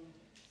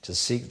to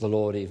seek the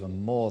Lord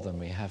even more than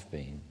we have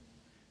been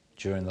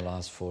during the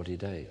last 40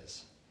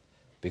 days.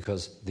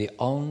 Because the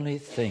only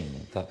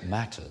thing that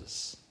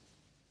matters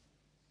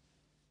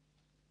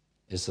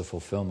is the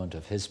fulfillment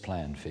of his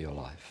plan for your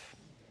life.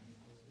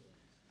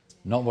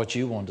 Not what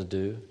you want to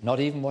do, not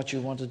even what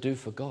you want to do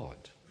for God,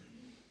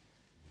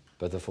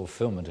 but the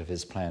fulfillment of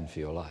his plan for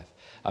your life.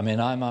 I mean,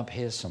 I'm up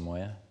here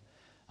somewhere.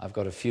 I've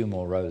got a few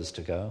more rows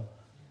to go.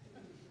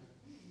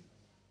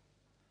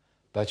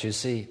 But you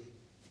see,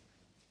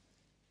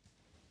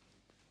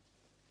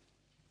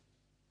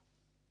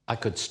 I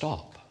could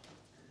stop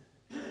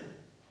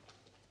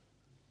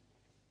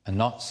and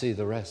not see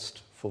the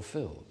rest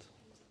fulfilled.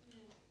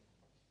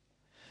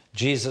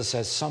 Jesus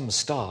says some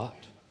start,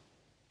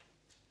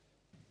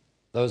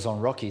 those on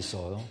rocky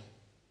soil,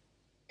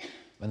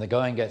 when the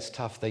going gets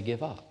tough, they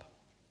give up.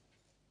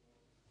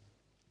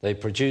 They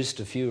produced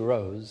a few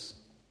rows,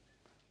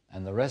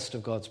 and the rest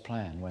of God's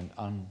plan went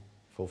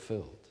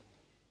unfulfilled.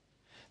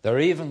 There are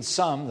even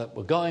some that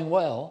were going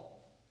well,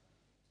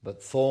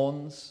 but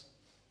thorns,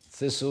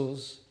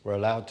 thistles were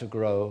allowed to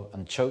grow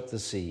and choke the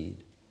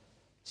seed,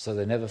 so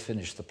they never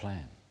finished the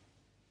plan.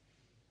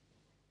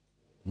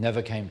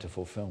 Never came to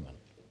fulfillment.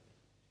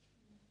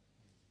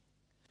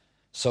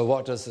 So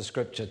what does the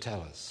scripture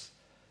tell us?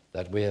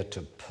 That we are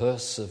to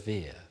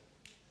persevere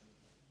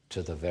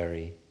to the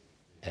very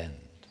end.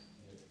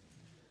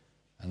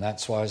 And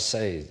that's why I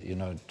say,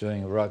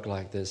 doing a rug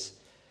like this,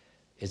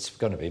 it's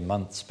going to be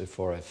months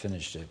before I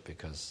finished it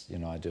because,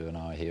 I do an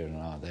hour here and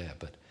an hour there,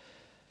 but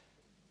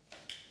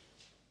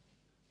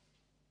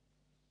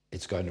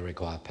it's going to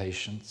require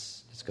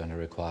patience. It's going to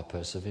require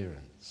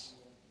perseverance.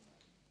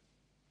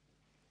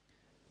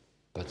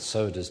 But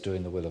so does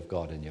doing the will of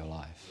God in your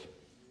life.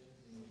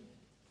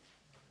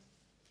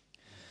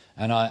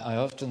 And I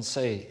often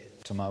say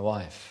to my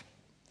wife,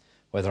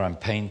 whether I'm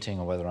painting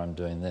or whether I'm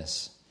doing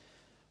this,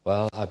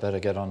 well, I better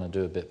get on and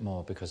do a bit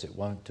more because it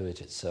won't do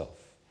it itself.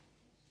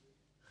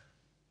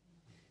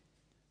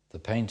 The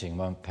painting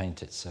won't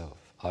paint itself.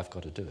 I've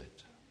got to do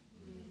it.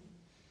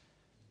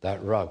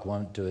 That rug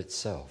won't do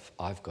itself.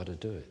 I've got to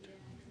do it.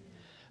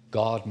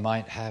 God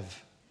might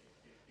have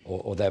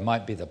Or there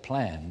might be the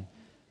plan,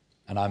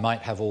 and I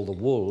might have all the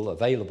wool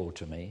available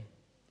to me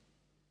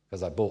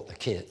because I bought the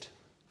kit,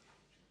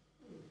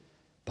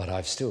 but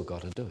I've still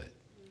got to do it.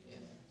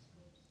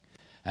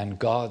 And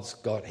God's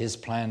got his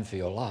plan for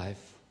your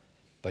life,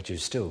 but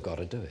you've still got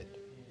to do it.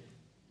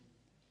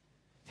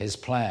 His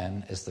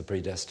plan is the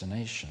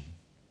predestination.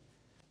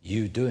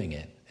 You doing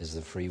it is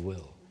the free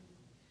will.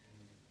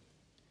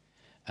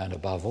 And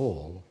above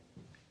all,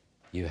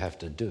 you have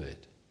to do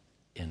it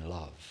in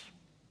love.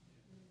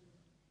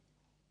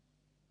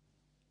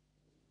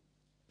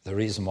 The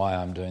reason why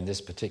I'm doing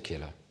this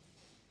particular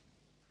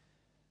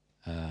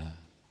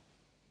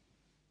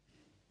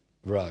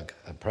rug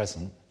at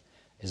present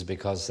is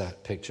because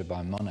that picture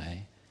by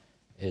Monet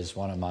is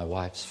one of my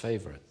wife's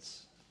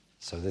favorites.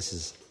 So this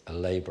is a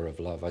labor of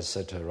love. I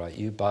said to her, right,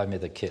 you buy me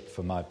the kit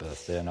for my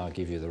birthday and I'll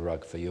give you the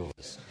rug for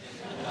yours.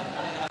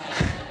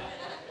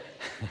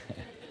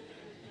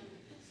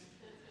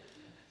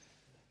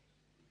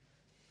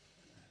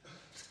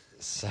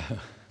 So,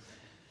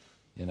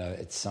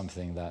 it's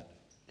something that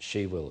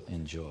she will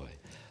enjoy.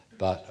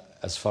 But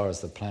as far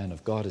as the plan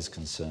of God is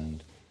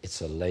concerned,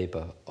 it's a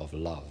labor of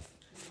love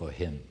for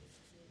him.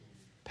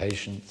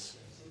 Patience,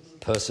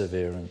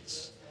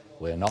 perseverance.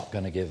 We're not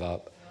going to give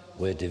up.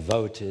 We're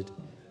devoted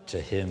to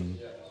him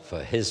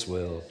for his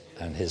will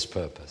and his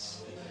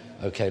purpose.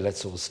 Okay,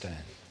 let's all stand.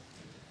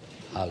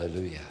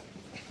 Hallelujah.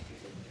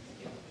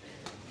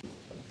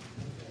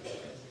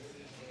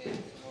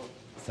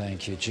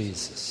 Thank you,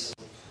 Jesus.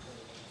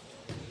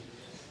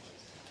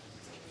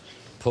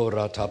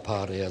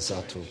 Porataparia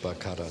zatu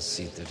bakara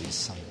sitari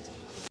santa.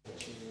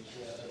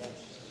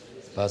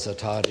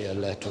 Bazataria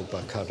letu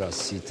bakara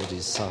sitari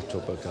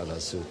sato bakara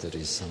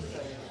sutari santa.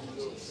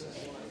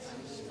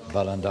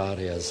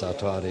 Balandaria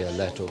zataria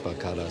letu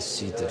bakara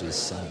sitari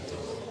santa.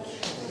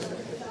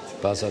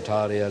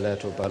 Bazataria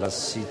letu bakara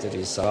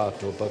sitari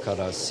sato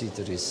bakara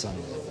sitari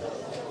santa.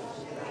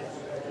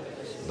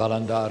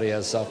 Balandaria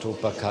zatu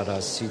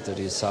bakara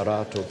sitari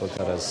sarato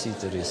bakara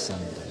sitari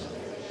santa.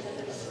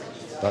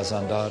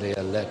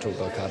 Bazandaria leto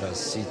bakara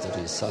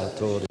sitari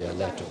satoria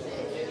leto.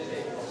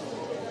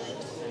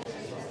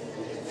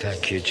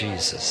 Thank you,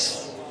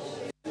 Jesus.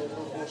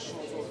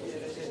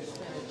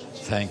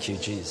 Thank you,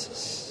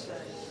 Jesus.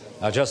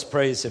 Now just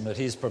praise him that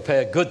he's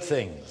prepared good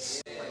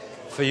things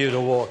for you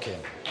to walk in.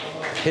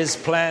 His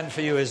plan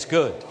for you is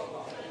good.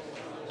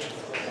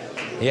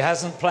 He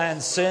hasn't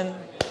planned sin.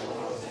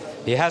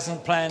 He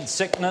hasn't planned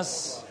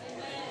sickness.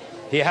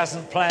 He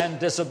hasn't planned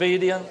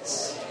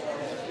disobedience.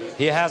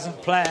 He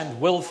hasn't planned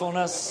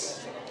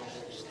willfulness.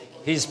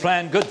 He's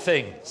planned good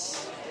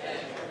things.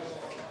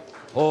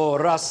 Oh,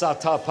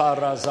 rasata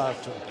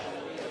parazatu.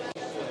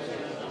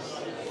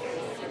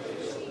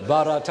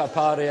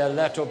 Barataparia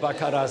leto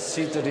bakara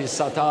sitari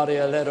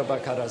sataria leto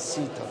bakara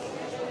sita.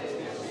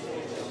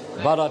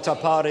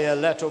 Barataparia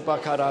leto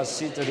bakara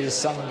sitari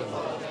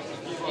sangama.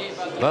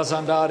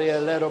 Bazandaria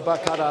leto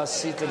bakara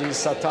sitari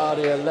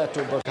sataria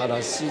leto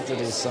bakara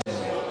sitari sangama.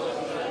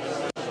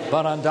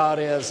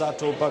 Barandaria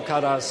zato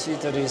bakara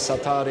sitari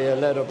sataria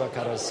leto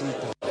bakara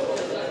sita.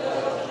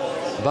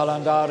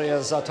 Balandaria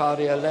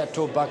zataria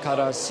leto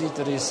bakara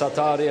sitari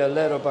sataria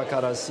leto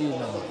bakara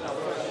sina.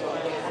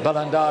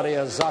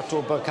 Balandaria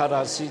zato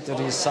bakara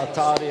sitari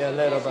sataria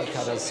leto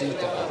bakara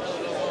sita.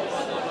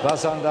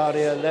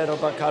 Bazandaria leto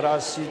bakara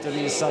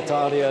sitari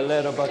sataria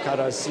leto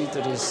bakara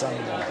sitari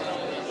sanda.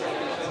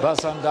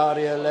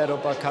 Bazandaria leto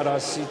bakara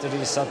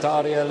sitari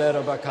sataria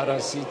leto bakara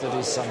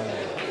sitari sanda.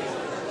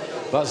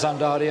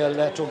 Bazandaria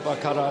leto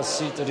bakara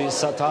sitari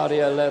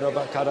sataria leto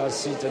bakara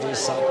sitari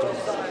sato.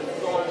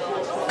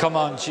 Come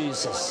on,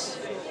 Jesus.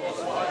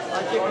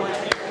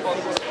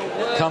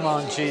 Come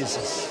on,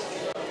 Jesus.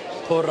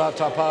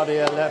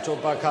 Purataparia leto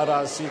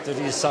bakara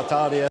sitari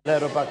sataria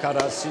leto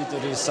bakara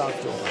sitari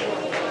sato.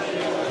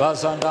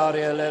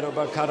 Bazandaria leto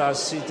bakara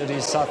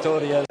sitari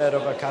satoria leto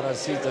bakara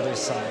sitari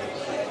sato.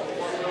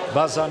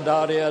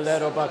 Bazandaria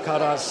leto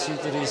bakara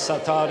sitari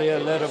sataria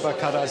leto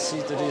bakara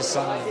sitari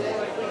sato.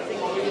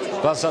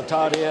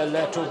 Bazataria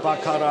leto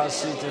bakara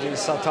sitari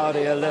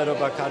sataria leto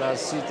bakara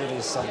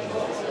sitari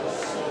sato.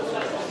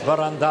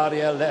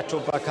 Barandaria leto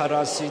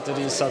bakara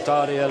sitari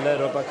sataria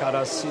leto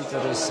bakara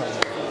sitari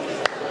sato.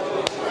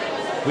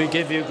 We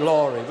give you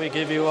glory, we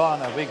give you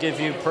honor, we give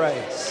you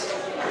praise.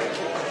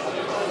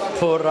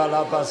 Pura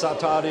la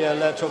bazataria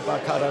leto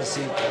bakara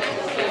sitari.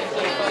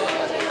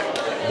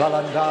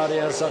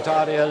 Balandaria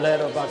sataria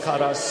leto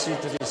bakara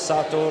sitari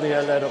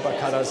satoria leto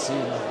bakara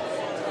sitari.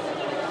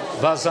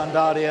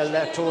 Bazandaria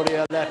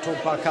letoria leto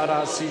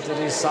bakara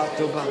sitari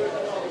satuba.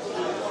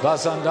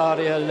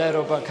 Bazandaria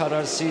leto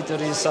bakara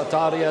sitari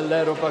sataria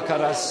leto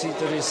bakara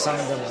sitari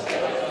sandama.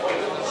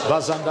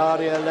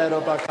 Bazandaria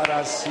leto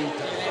bakara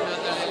sitari.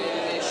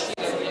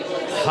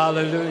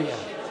 Hallelujah.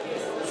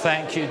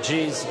 Thank you,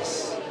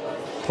 Jesus.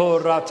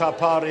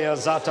 Purataparia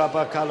zata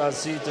bakala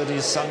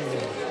sitari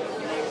sandama.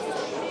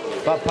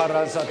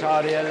 Papara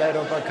zataria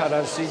leto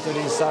bakara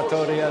sitari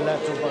satoria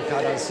leto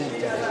bakara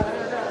sitari.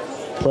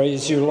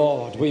 Praise you,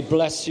 Lord. We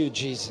bless you,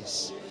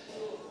 Jesus.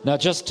 Now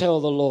just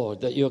tell the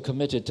Lord that you're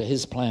committed to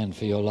his plan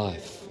for your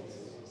life.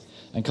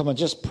 And come on,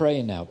 just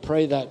pray now.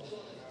 Pray that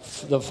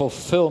the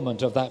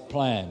fulfillment of that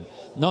plan,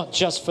 not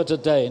just for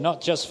today,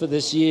 not just for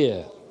this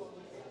year.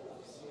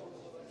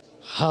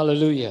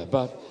 Hallelujah.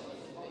 But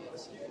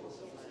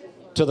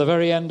to the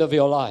very end of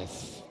your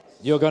life,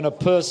 you're going to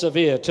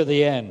persevere to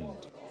the end.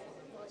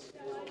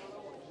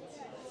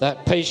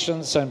 That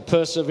patience and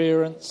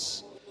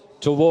perseverance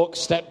to walk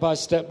step by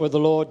step with the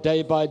Lord,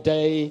 day by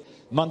day,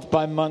 month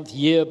by month,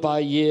 year by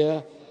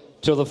year,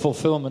 to the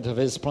fulfillment of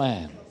his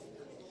plan.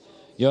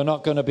 You're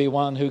not going to be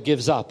one who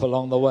gives up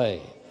along the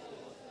way.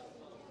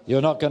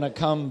 You're not going to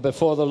come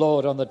before the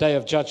Lord on the day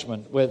of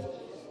judgment with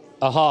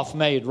a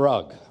half-made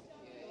rug,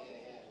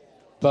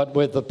 but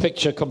with the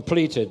picture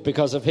completed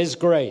because of his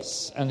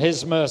grace and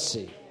his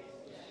mercy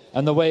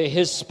and the way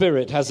his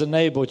Spirit has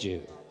enabled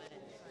you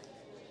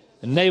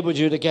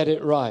to get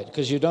it right,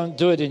 because you don't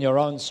do it in your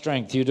own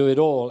strength. You do it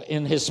all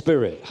in his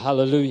Spirit.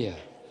 Hallelujah.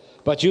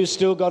 But you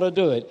still got to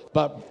do it,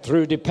 but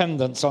through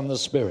dependence on the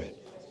Spirit.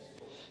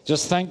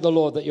 Just thank the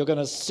Lord that you're going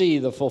to see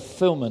the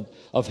fulfillment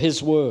of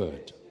his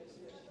word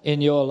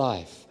in your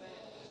life.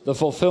 The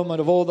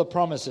fulfillment of all the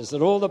promises,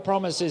 that all the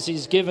promises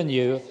he's given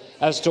you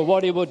as to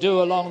what he will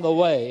do along the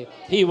way,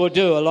 he will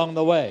do along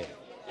the way.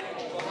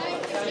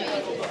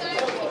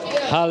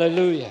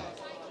 Hallelujah.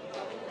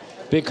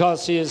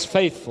 Because he is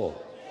faithful.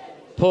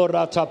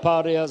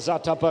 Porataparia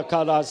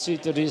zatapakala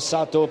sitri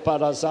sato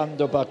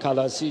parazando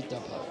bakala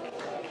sitapa.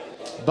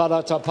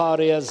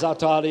 Barataparia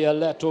zataria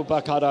leto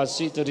bakara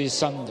sitri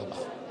sandama.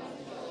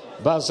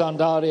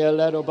 Bazandaria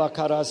leto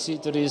bakara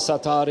sitri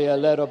sataria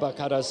leto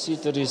bakara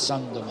sitri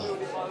sandama.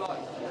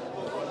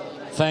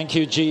 Thank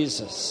you,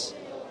 Jesus.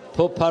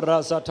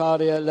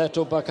 Poparazataria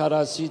leto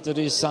bakara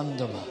sitri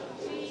sandama.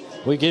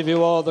 We give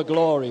you all the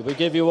glory. We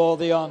give you all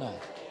the honor.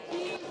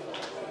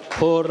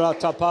 Pura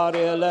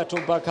taparia letu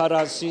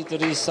bakara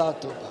sitri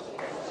satuba.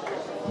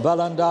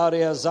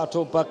 Balandaria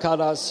zato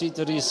bakara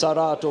sitri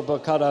sarato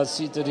bakara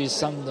sitri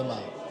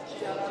sandama.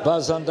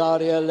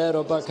 Bazandaria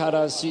lero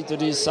bakara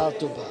sitri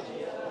satuba.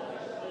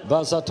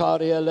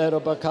 Bazataria lero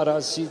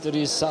bakara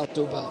sitri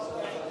satuba.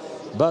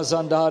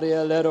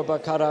 Bazandaria lero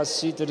bakara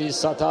sitri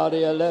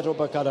sataria lero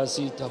bakara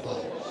sitaba.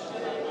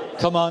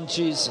 Come on,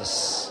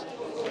 Jesus.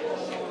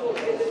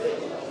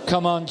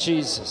 Come on,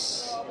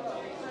 Jesus.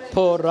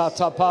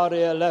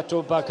 Porataparia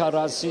leto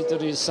bakara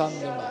sitri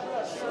sandama.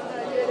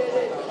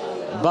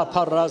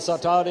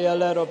 Baparazataria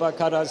leto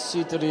bakara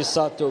sitri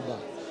satuba.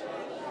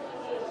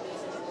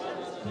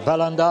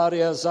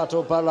 Balandaria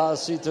zato bala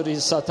sitri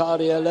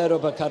sataria leto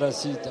bakara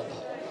sitaba.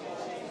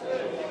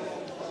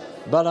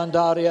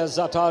 Balandaria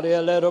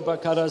zataria leto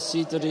bakara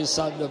sitri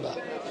sandaba.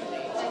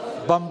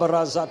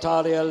 Bambara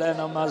zataria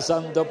leno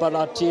mazando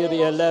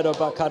balatiria leto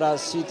bakara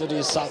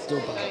sitri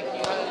satuba.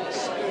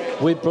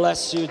 We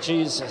bless you,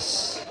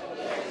 Jesus.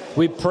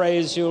 We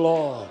praise you,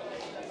 Lord.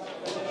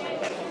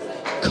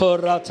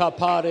 Thank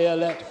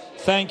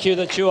you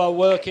that you are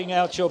working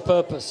out your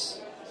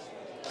purpose.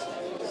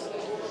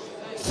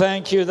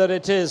 Thank you that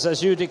it is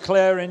as you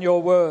declare in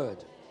your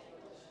word.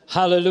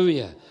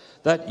 Hallelujah.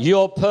 That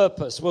your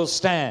purpose will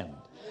stand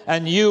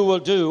and you will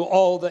do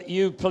all that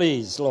you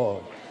please,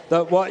 Lord.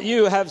 That what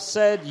you have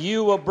said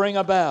you will bring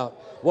about.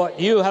 What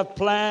you have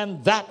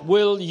planned, that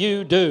will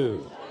you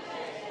do.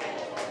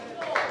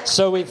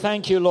 So we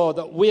thank you, Lord,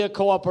 that we are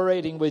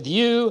cooperating with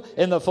you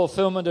in the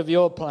fulfillment of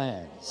your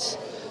plans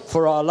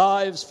for our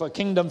lives, for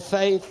kingdom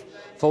faith,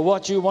 for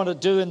what you want to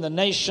do in the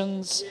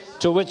nations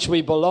to which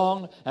we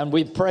belong, and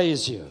we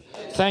praise you.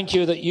 Thank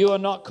you that you are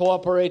not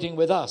cooperating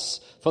with us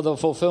for the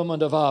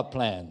fulfillment of our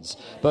plans,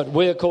 but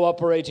we're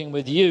cooperating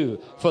with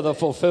you for the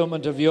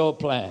fulfillment of your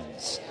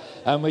plans.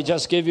 And we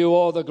just give you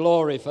all the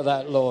glory for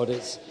that, Lord.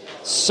 It's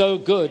so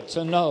good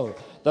to know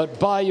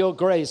that by your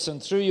grace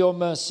and through your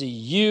mercy,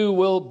 you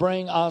will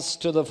bring us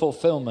to the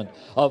fulfillment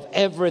of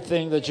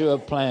everything that you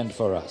have planned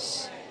for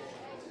us.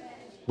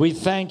 We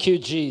thank you,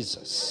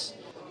 Jesus.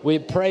 We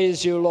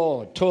praise you,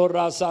 Lord.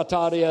 Torah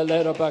sataria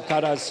lera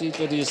bakara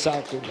sita di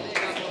satuba.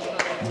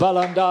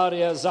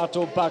 Balandaria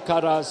zato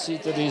bakara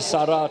sita di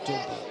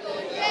saratuba.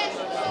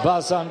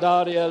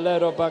 Bazandaria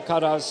lera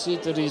bakara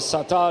sita di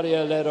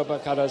sataria lera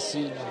bakara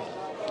sita.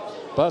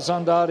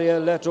 Bazandaria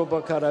leto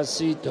bakara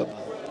sita.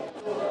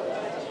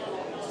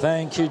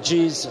 Thank you,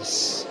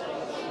 Jesus.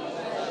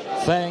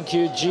 Thank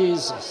you,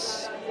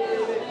 Jesus.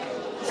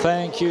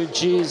 Thank you,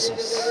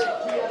 Jesus.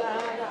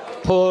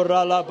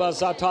 Pura la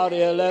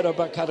bazataria lero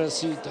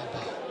bakarasita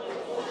ba.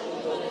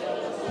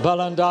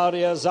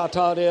 Balandaria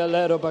zataria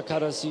lero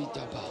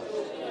bakarasita ba.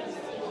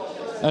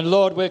 And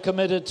Lord, we're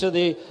committed to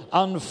the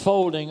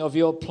unfolding of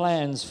your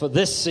plans for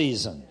this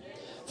season,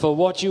 for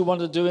what you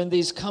want to do in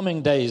these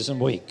coming days and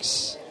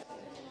weeks.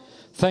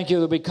 Thank you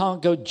that we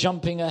can't go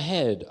jumping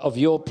ahead of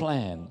your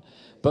plan,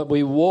 but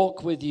we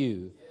walk with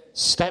you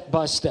step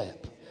by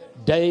step,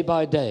 day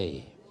by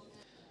day,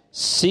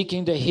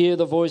 seeking to hear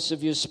the voice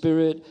of your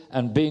Spirit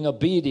and being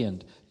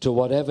obedient to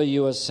whatever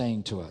you are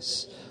saying to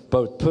us,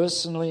 both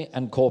personally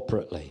and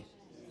corporately.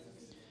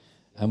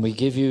 And we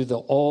give you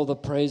all the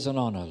praise and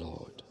honor,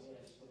 Lord.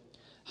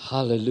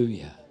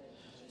 Hallelujah.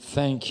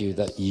 Thank you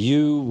that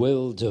you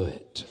will do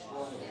it.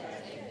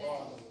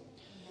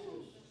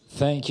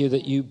 Thank you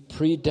that you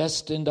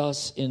predestined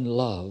us in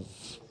love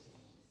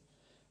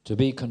to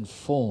be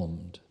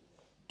conformed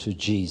to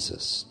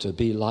Jesus, to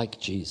be like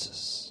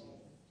Jesus.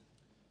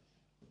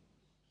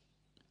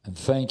 And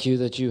thank you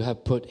that you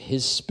have put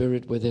his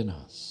Spirit within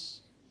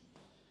us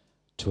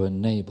to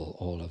enable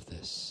all of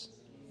this.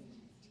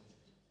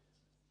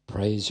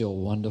 Praise your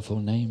wonderful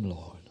name,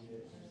 Lord.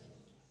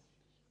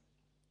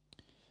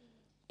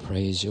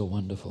 Praise your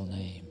wonderful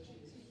name.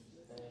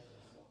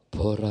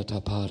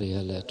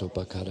 Porataparia leto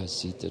bakara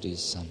sitri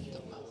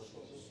sandama.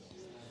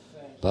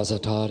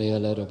 Bazataria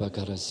leto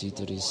bakara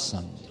sitri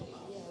sandama.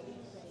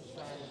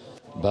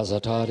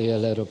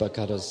 Bazataria leto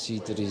bakara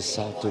sitri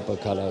satu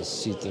bakara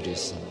sitri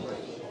sandama.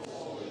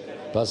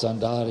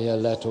 Bazandaria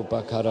leto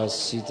bakara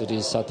sitri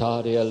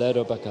sataria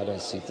leto bakara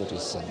sitri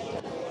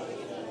sandama.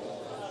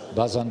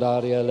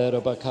 Bazandaria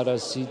leto bakara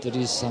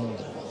sitri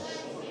sandama.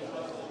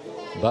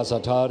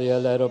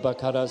 Bazataria lero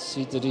bakara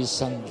sitri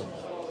sandam.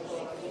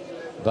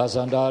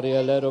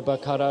 Bazandaria lero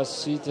bakara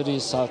sitri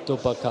sato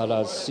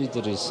bakara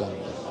sitri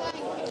sandam.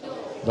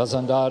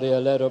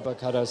 Bazandaria lero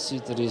bakara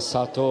sitri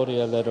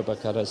satoria lero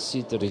bakara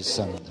sitri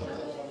sandam.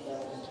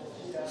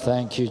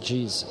 Thank you,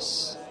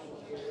 Jesus.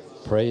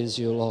 Praise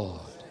you, Lord.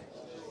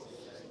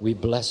 We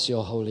bless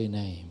your holy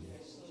name.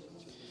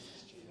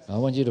 I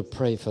want you to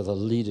pray for the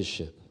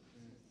leadership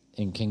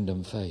in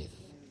Kingdom Faith.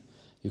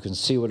 You can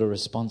see what a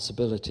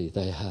responsibility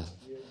they have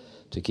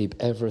to keep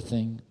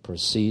everything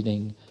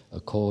proceeding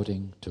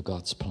according to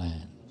God's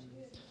plan.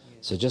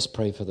 So just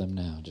pray for them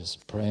now.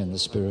 Just pray in the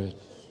Spirit.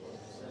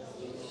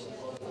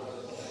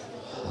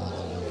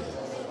 Hallelujah.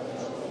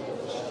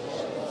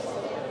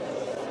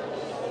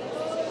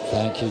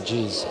 Thank you,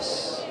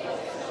 Jesus.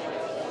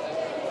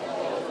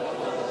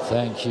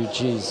 Thank you,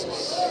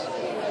 Jesus.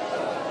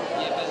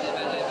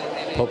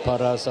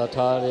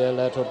 Poparazataria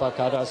leto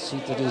bakara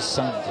sitri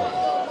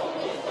santo.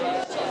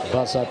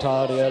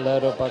 Basataria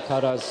lero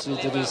bakara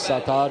sitri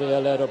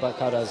sataria lero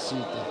bakara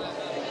sita.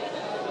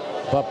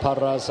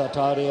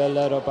 Baparazataria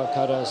lero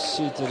bakara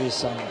sitri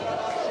sanda.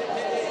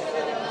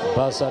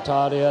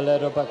 Basataria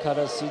lero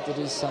bakara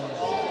sitri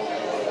sanda.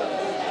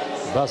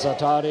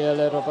 Basataria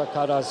lero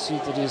bakara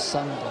sitri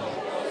sanda.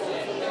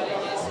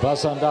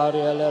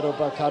 Basandaria lero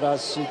bakara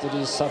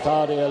sitri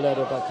sataria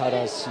lero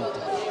bakara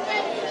sita.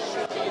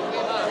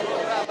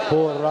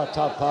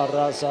 Purata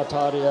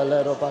parazataria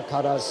lero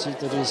bakara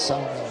sitri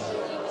sanda.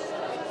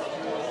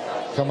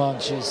 Come on,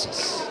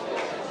 Jesus.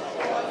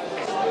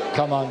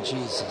 Come on,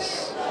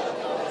 Jesus.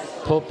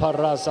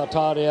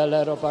 Poparazataria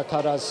lero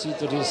bakara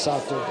sitri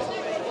sato.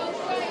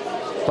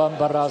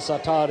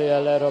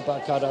 Bambarazataria lero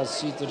bakara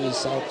sitri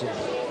sato.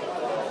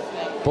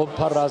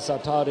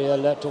 Poparazataria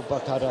leto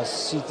bakara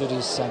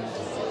sitri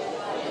santo.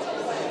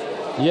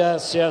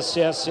 Yes, yes,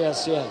 yes,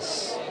 yes,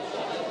 yes.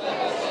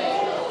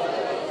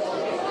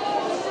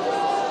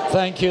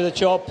 Thank you that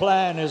your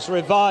plan is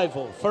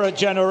revival for a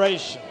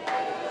generation.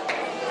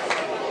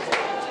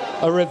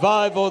 A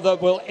revival that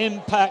will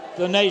impact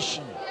the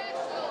nation.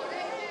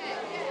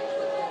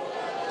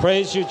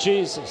 Praise you,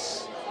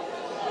 Jesus.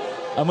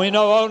 And we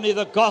know only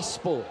the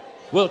gospel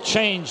will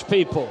change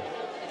people.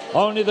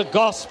 Only the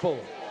gospel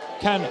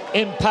can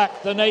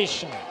impact the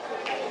nation.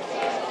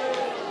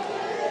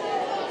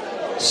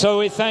 So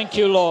we thank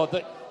you, Lord,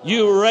 that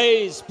you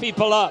raise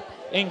people up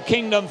in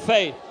Kingdom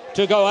Faith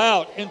to go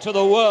out into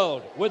the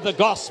world with the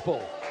gospel.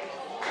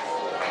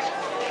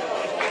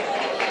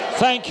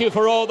 Thank you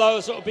for all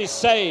those that will be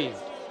saved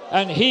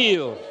and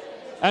healed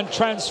and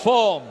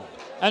transformed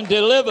and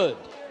delivered,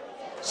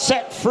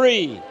 set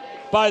free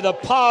by the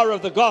power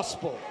of the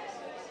gospel.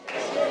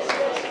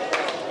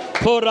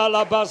 Pura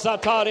la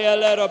bazataria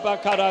lero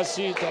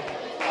bakarasita.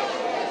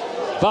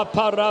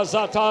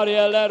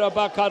 Vaparazataria lero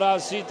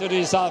bakarasita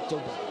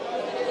risato.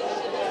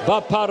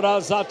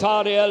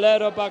 Vaparazataria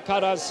lero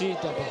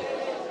bakarasita.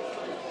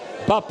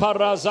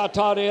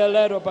 Vaparazataria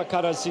lero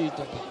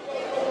bakarasita.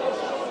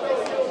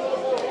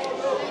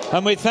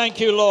 And we thank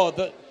you, Lord,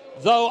 that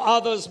though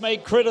others may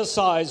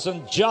criticize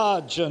and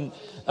judge and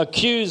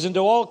accuse and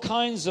do all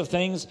kinds of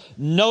things,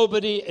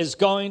 nobody is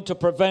going to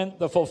prevent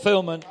the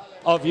fulfillment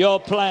of your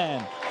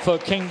plan for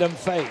Kingdom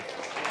Faith.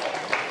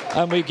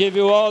 And we give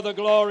you all the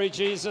glory,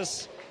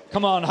 Jesus.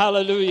 Come on,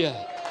 hallelujah.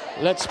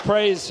 Let's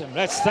praise him.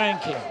 Let's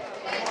thank him.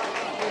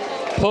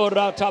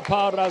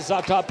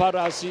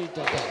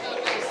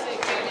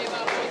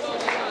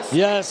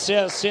 Yes,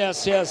 yes,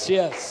 yes, yes,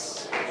 yes.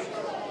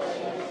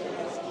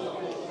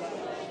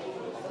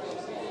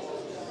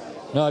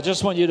 Now, I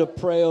just want you to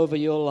pray over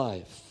your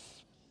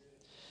life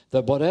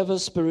that whatever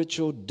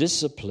spiritual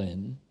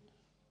discipline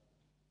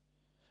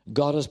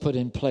God has put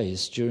in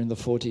place during the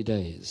 40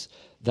 days,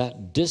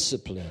 that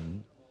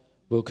discipline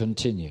will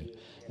continue.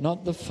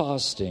 Not the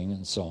fasting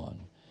and so on,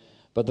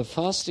 but the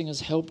fasting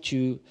has helped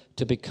you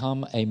to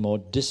become a more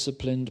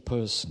disciplined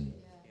person.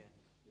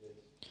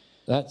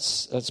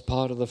 That's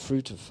part of the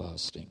fruit of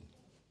fasting.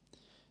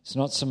 It's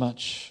not so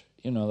much,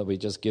 that we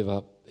just give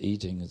up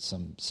eating and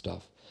some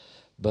stuff.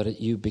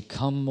 but you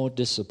become more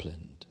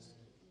disciplined.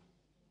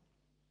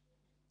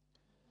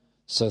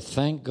 So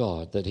thank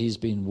God that He's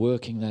been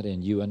working that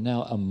in. You are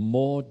now a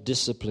more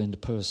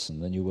disciplined person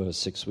than you were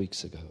 6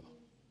 weeks ago.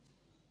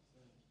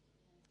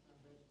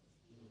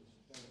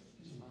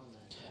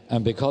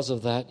 And because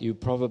of that, you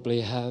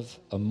probably have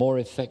a more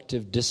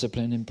effective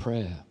discipline in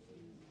prayer.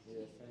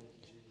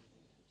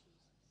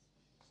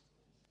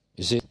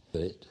 You see,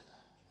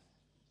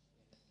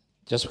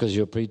 just because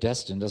you're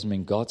predestined doesn't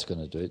mean God's going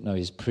to do it. No,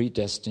 He's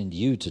predestined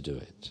you to do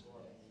it.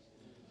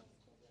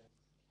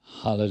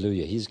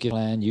 Hallelujah. He's given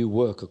a plan, you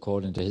work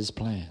according to His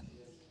plan.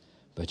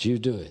 But you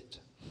do it.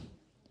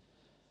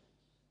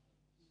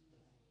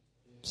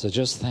 So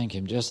just thank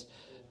Him.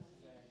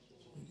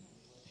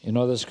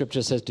 The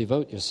scripture says,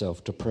 devote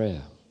yourself to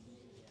prayer.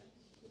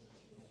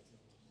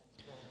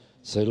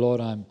 Say, Lord,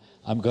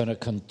 I'm going to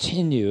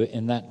continue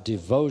in that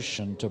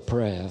devotion to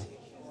prayer.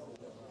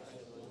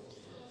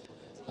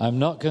 I'm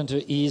not going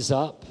to ease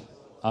up.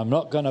 I'm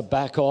not going to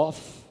back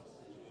off.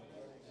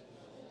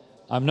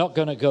 I'm not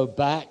going to go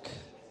back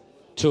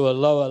to a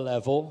lower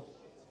level.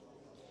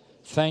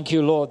 Thank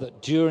you, Lord,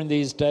 that during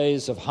these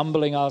days of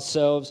humbling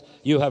ourselves,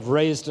 you have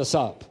raised us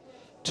up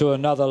to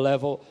another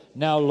level.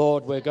 Now,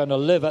 Lord, we're going to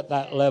live at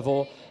that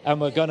level, and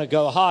we're going to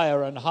go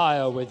higher and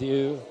higher with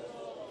you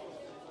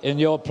in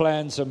your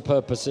plans and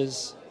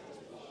purposes.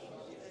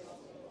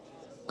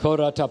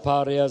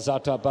 Korataparia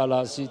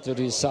zatabala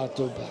sitri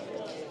satuba.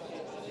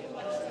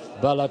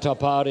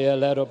 Balataparia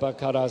lero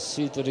bakara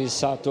sitri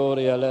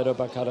satoria lero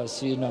bakara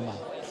sinama.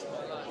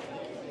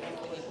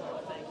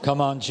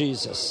 Come on,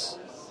 Jesus.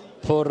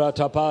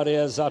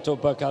 Porataparia zato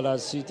bakara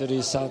sitri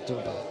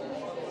satuba.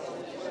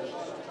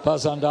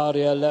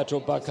 Pazandaria leto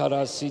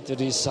bakara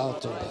sitri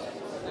satuba.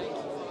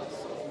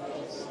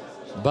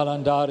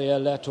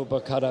 Balandaria leto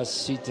bakara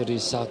sitri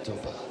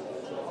satuba.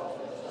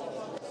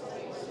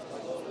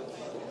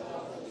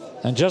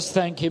 And just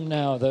thank Him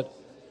now that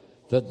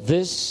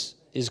this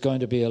is going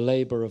to be a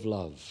labor of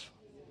love.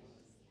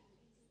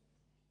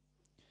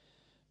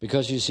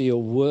 Because you see, you're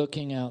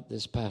working out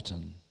this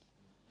pattern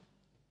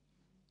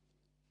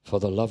for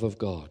the love of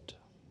God.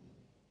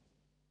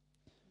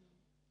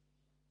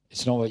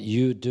 It's not what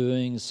you're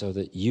doing so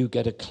that you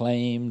get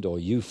acclaimed or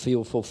you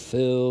feel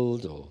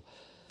fulfilled or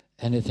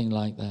anything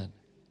like that.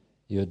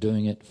 You're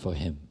doing it for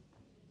Him.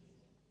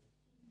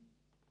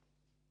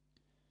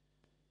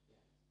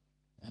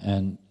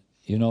 And,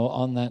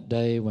 on that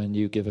day when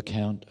you give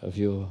account of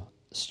your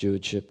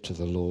stewardship to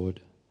the Lord,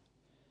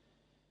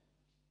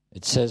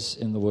 it says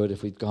in the Word,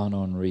 if we'd gone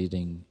on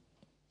reading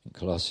in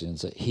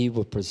Colossians, that He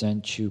will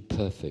present you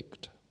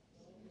perfect.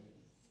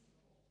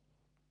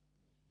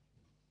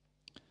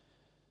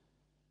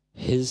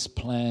 His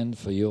plan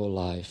for your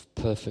life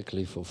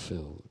perfectly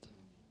fulfilled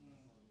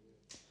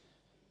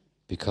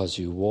because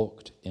you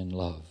walked in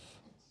love.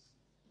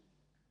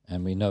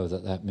 And we know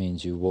that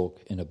means you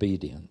walk in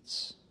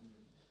obedience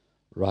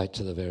right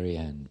to the very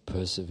end,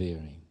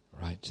 persevering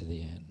right to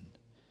the end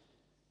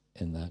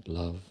in that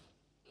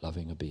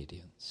loving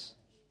obedience.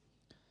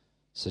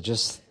 So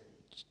just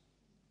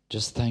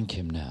thank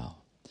Him now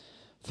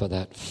for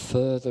that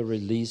further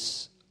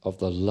release of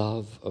the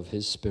love of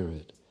His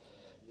Spirit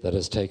that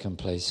has taken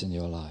place in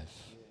your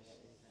life.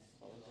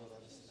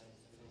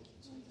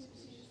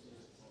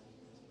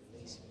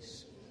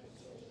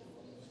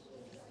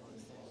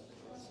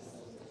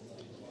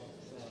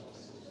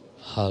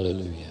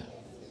 Hallelujah.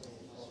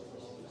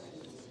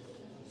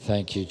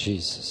 Thank you,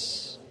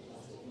 Jesus.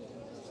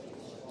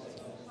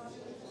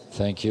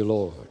 Thank you,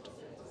 Lord.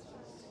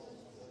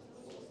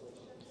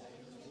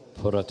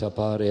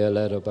 Puratapari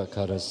elero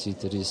bakara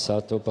sitri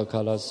sato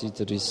bakala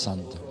sitri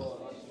santama.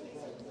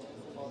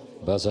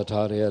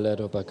 Bazatari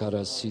eleto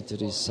bakara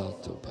sitri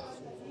satuba.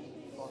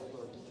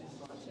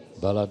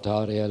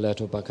 Balatari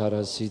eleto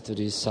bakara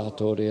sitri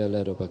satori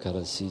eleto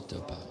bakara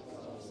situba.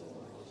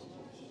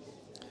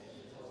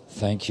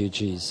 Thank you,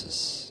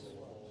 Jesus.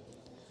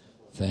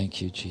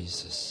 Thank you,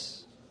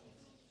 Jesus.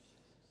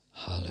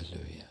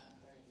 Hallelujah.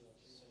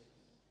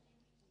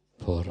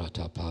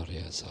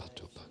 Poratapari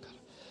azatu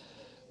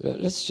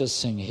bakara. Let's just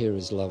sing, Here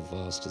is Love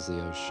Vast as the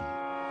Ocean.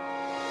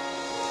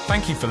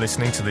 Thank you for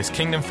listening to this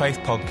Kingdom Faith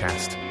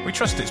podcast. We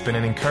trust it's been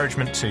an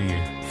encouragement to you.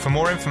 For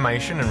more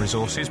information and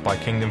resources by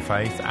Kingdom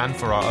Faith and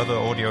for our other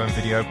audio and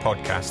video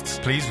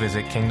podcasts, please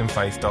visit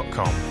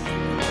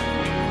kingdomfaith.com.